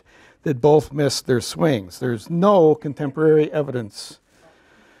alleged that both missed their swings. There's no contemporary evidence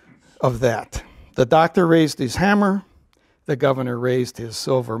of that. The doctor raised his hammer. The governor raised his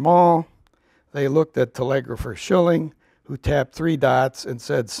silver maul. They looked at telegrapher Schilling, who tapped 3 dots and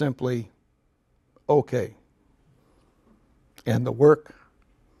said simply, "Okay." And the work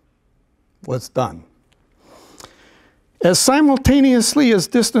was done. As simultaneously as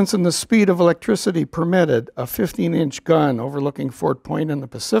distance and the speed of electricity permitted, a 15-inch gun overlooking Fort Point in the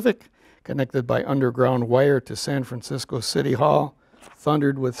Pacific, connected by underground wire to San Francisco City Hall,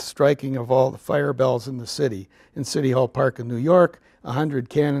 thundered with striking of all the fire bells in the city. In City Hall Park in New York, 100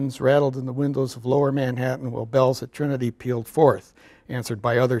 cannons rattled in the windows of Lower Manhattan while bells at Trinity pealed forth, answered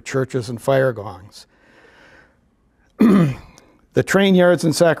by other churches and fire gongs. The train yards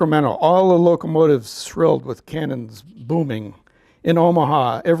in Sacramento, all the locomotives shrilled with cannons booming. In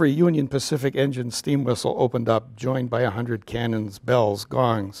Omaha, every Union Pacific engine steam whistle opened up, joined by 100 cannons, bells,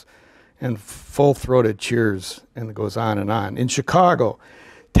 gongs, and full-throated cheers, and it goes on and on. In Chicago,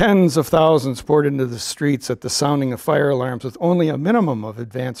 tens of thousands poured into the streets at the sounding of fire alarms with only a minimum of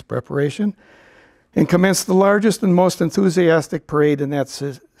advanced preparation, and commenced the largest and most enthusiastic parade in that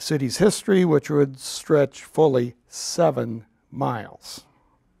city's history, which would stretch fully 7 miles.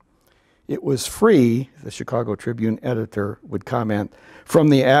 It was free, the Chicago Tribune editor would comment, from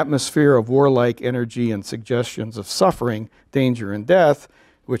the atmosphere of warlike energy and suggestions of suffering, danger, and death,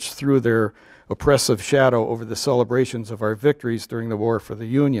 which threw their oppressive shadow over the celebrations of our victories during the war for the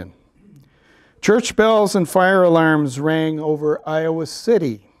Union. Church bells and fire alarms rang over Iowa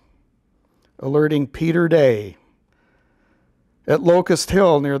City, alerting Peter Day. At Locust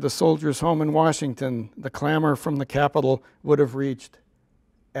Hill, near the soldiers' home in Washington, the clamor from the Capitol would have reached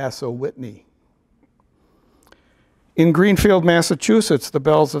Asa Whitney. In Greenfield, Massachusetts, the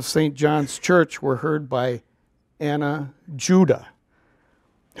bells of St. John's Church were heard by Anna Judah,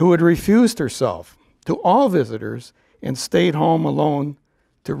 who had refused herself to all visitors and stayed home alone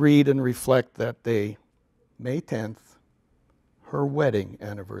to read and reflect that day, May 10th, her wedding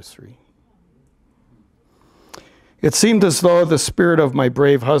anniversary. It seemed as though the spirit of my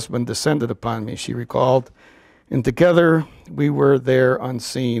brave husband descended upon me, she recalled, and together we were there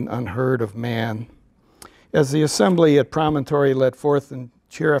unseen, unheard of man. As the assembly at Promontory led forth in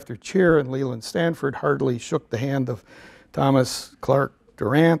cheer after cheer, and Leland Stanford heartily shook the hand of Thomas Clark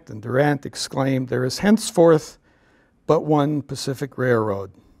Durant, and Durant exclaimed, "There is henceforth but one Pacific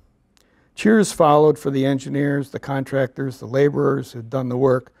Railroad." Cheers followed for the engineers, the contractors, the laborers who'd done the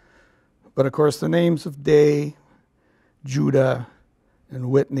work. But of course the names of Day, Judah, and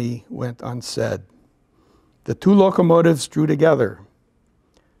Whitney went unsaid. The two locomotives drew together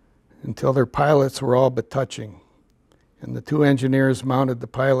until their pilots were all but touching, and the two engineers mounted the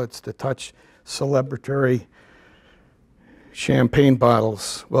pilots to touch celebratory champagne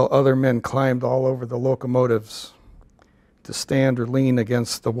bottles, while other men climbed all over the locomotives to stand or lean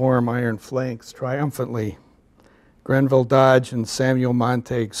against the warm iron flanks triumphantly. Grenville Dodge and Samuel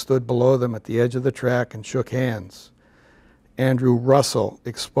Montague stood below them at the edge of the track and shook hands. Andrew Russell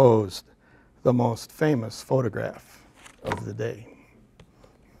exposed the most famous photograph of the day.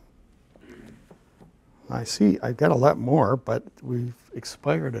 I see I've got a lot more, but we've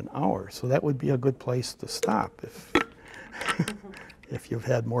expired an hour, so that would be a good place to stop if, if you've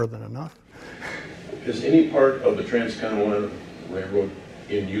had more than enough. Is any part of the Transcontinental Railroad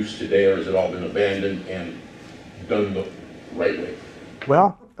in use today, or has it all been abandoned and done the right way?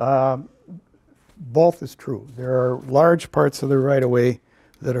 Well, both is true. There are large parts of the right-of-way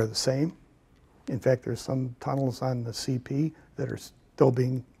that are the same. In fact, there's some tunnels on the CP that are still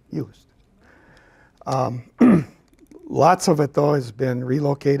being used. Lots of it, though, has been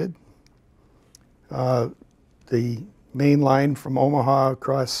relocated. The main line from Omaha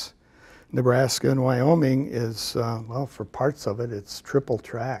across Nebraska and Wyoming is, well, for parts of it, it's triple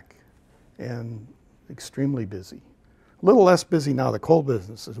track and extremely busy. A little less busy now. The coal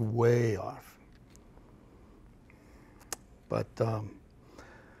business is way off. But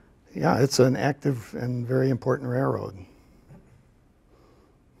yeah, it's an active and very important railroad.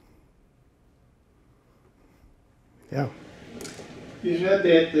 Yeah. You said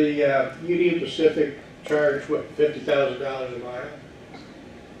that the Union Pacific charged, what, $50,000 a mile?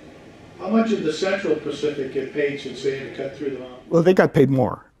 How much did the Central Pacific get paid since they had to cut through the mountain? Well, they got paid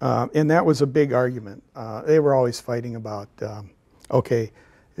more, and that was a big argument. They were always fighting about, okay,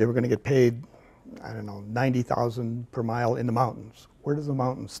 they were going to get paid, I don't know, $90,000 per mile in the mountains. Where does the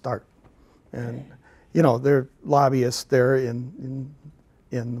mountains start? And you know, there are lobbyists there in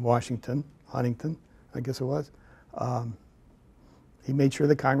Washington, Huntington, I guess it was. He made sure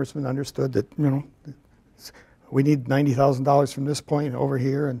the congressman understood that, you know, we need $90,000 from this point over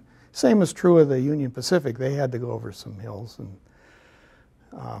here. And same is true of the Union Pacific. They had to go over some hills. And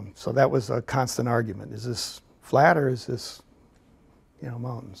so that was a constant argument. Is this flat or is this, you know,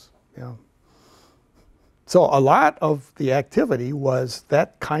 mountains? You know. So a lot of the activity was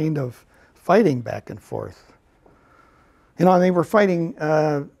that kind of fighting back and forth. You know, and they were fighting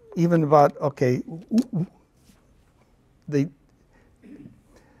even about, okay,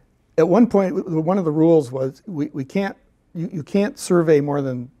 at one point, one of the rules was we can't, you can't survey more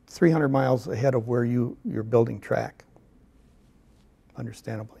than 300 miles ahead of where you're building track.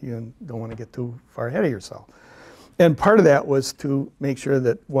 Understandable, you don't want to get too far ahead of yourself. And part of that was to make sure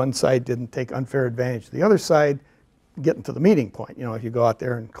that one side didn't take unfair advantage of the other side getting to the meeting point. You know, if you go out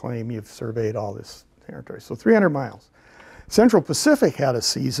there and claim you've surveyed all this territory. So 300 miles. Central Pacific had a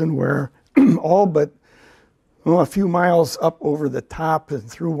season where all but a few miles up over the top and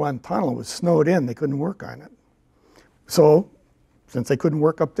through one tunnel was snowed in. They couldn't work on it. So since they couldn't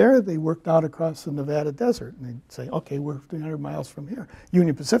work up there, they worked out across the Nevada desert. And they'd say, okay, we're 300 miles from here.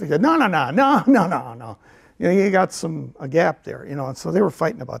 Union Pacific said, no. You know, you got a gap there, you know, and so they were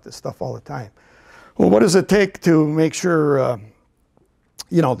fighting about this stuff all the time. Well, what does it take to make sure,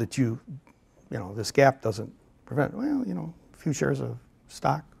 you know, that this gap doesn't prevent, well, you know, a few shares of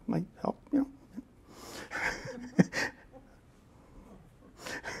stock might help, you know.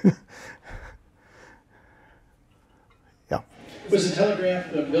 Yeah. Was the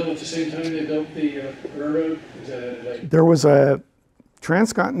telegraph built at the same time they built the railroad? Is that like... There was a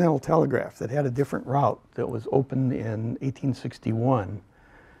Transcontinental Telegraph that had a different route that was opened in 1861,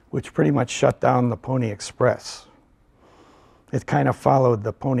 which pretty much shut down the Pony Express. It kind of followed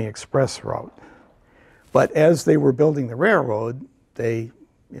the Pony Express route. But as they were building the railroad, they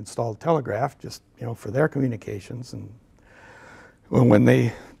installed telegraph just, you know, for their communications. And when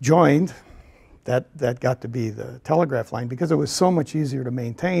they joined, that got to be the telegraph line because it was so much easier to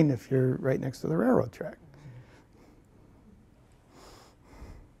maintain if you're right next to the railroad track.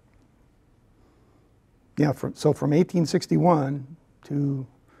 Yeah, so from 1861 to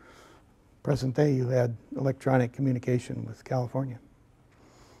present day, you had electronic communication with California.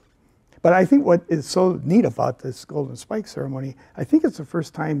 But I think what is so neat about this Golden Spike ceremony, I think it's the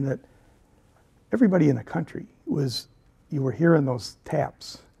first time that everybody in the country you were hearing those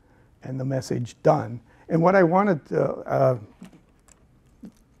taps and the message done. And what I wanted to,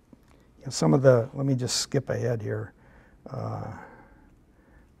 some of the, let me just skip ahead here.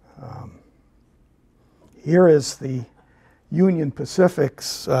 Here is the Union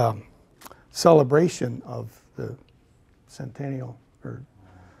Pacific's celebration of the centennial, or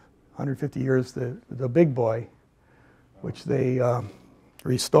 150 years, the big boy, which they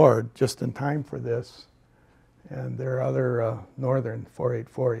restored just in time for this. And their other Northern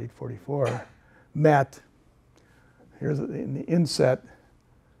 484, 844 met. Here's in the inset.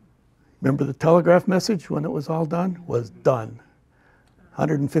 Remember the telegraph message when it was all done? Was done.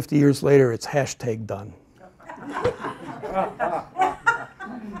 150 years later, it's hashtag done.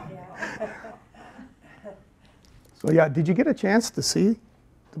 So yeah, did you get a chance to see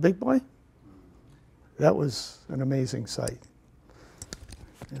the big boy? That was an amazing sight.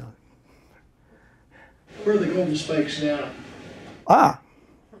 Yeah. Where are the Golden Spikes now?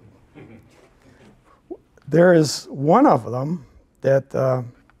 There is one of them that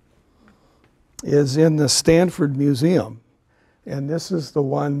is in the Stanford Museum. And this is the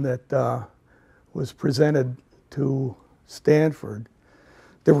one that was presented to Stanford.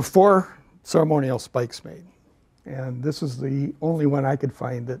 There were 4 ceremonial spikes made. And this is the only one I could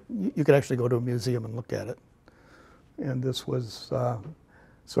find that you could actually go to a museum and look at it. And this was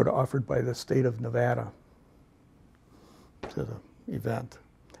sort of offered by the state of Nevada to the event.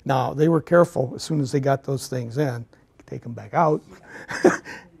 Now, they were careful as soon as they got those things in, take them back out,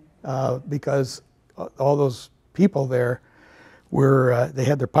 because all those people there were, they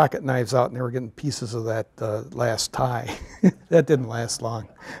had their pocket knives out and they were getting pieces of that last tie. That didn't last long.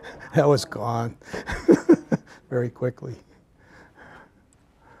 That was gone very quickly.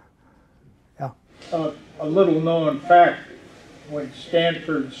 Yeah. A little known fact, when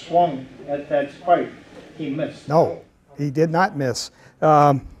Stanford swung at that spike, he missed. No, he did not miss.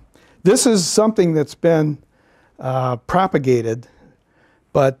 This is something that's been propagated,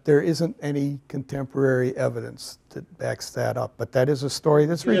 but there isn't any contemporary evidence that backs that up. But that is a story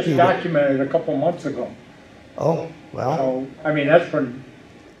that's Just repeated. documented a couple months ago. Oh, well. So, I mean, that's when.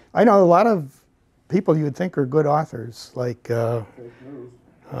 I know a lot of people you would think are good authors, like, yeah.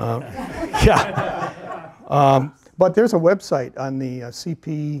 But there's a website on the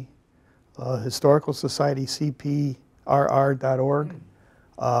CP Historical Society, cprr.org,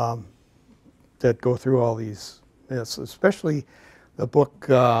 that go through all these myths, especially the book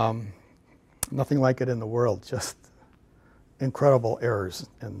Nothing Like It in the World, just incredible errors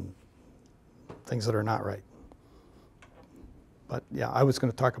and things that are not right. But yeah, I was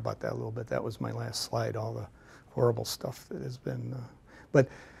going to talk about that a little bit. That was my last slide, all the horrible stuff that has been. But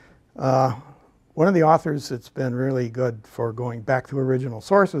one of the authors that's been really good for going back to original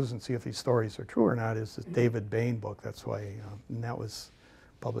sources and see if these stories are true or not is the David Bain book. That's why, and that was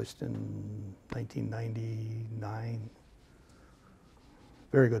published in 1999.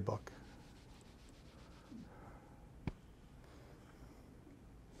 Very good book.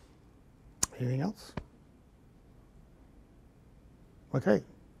 Anything else? Okay.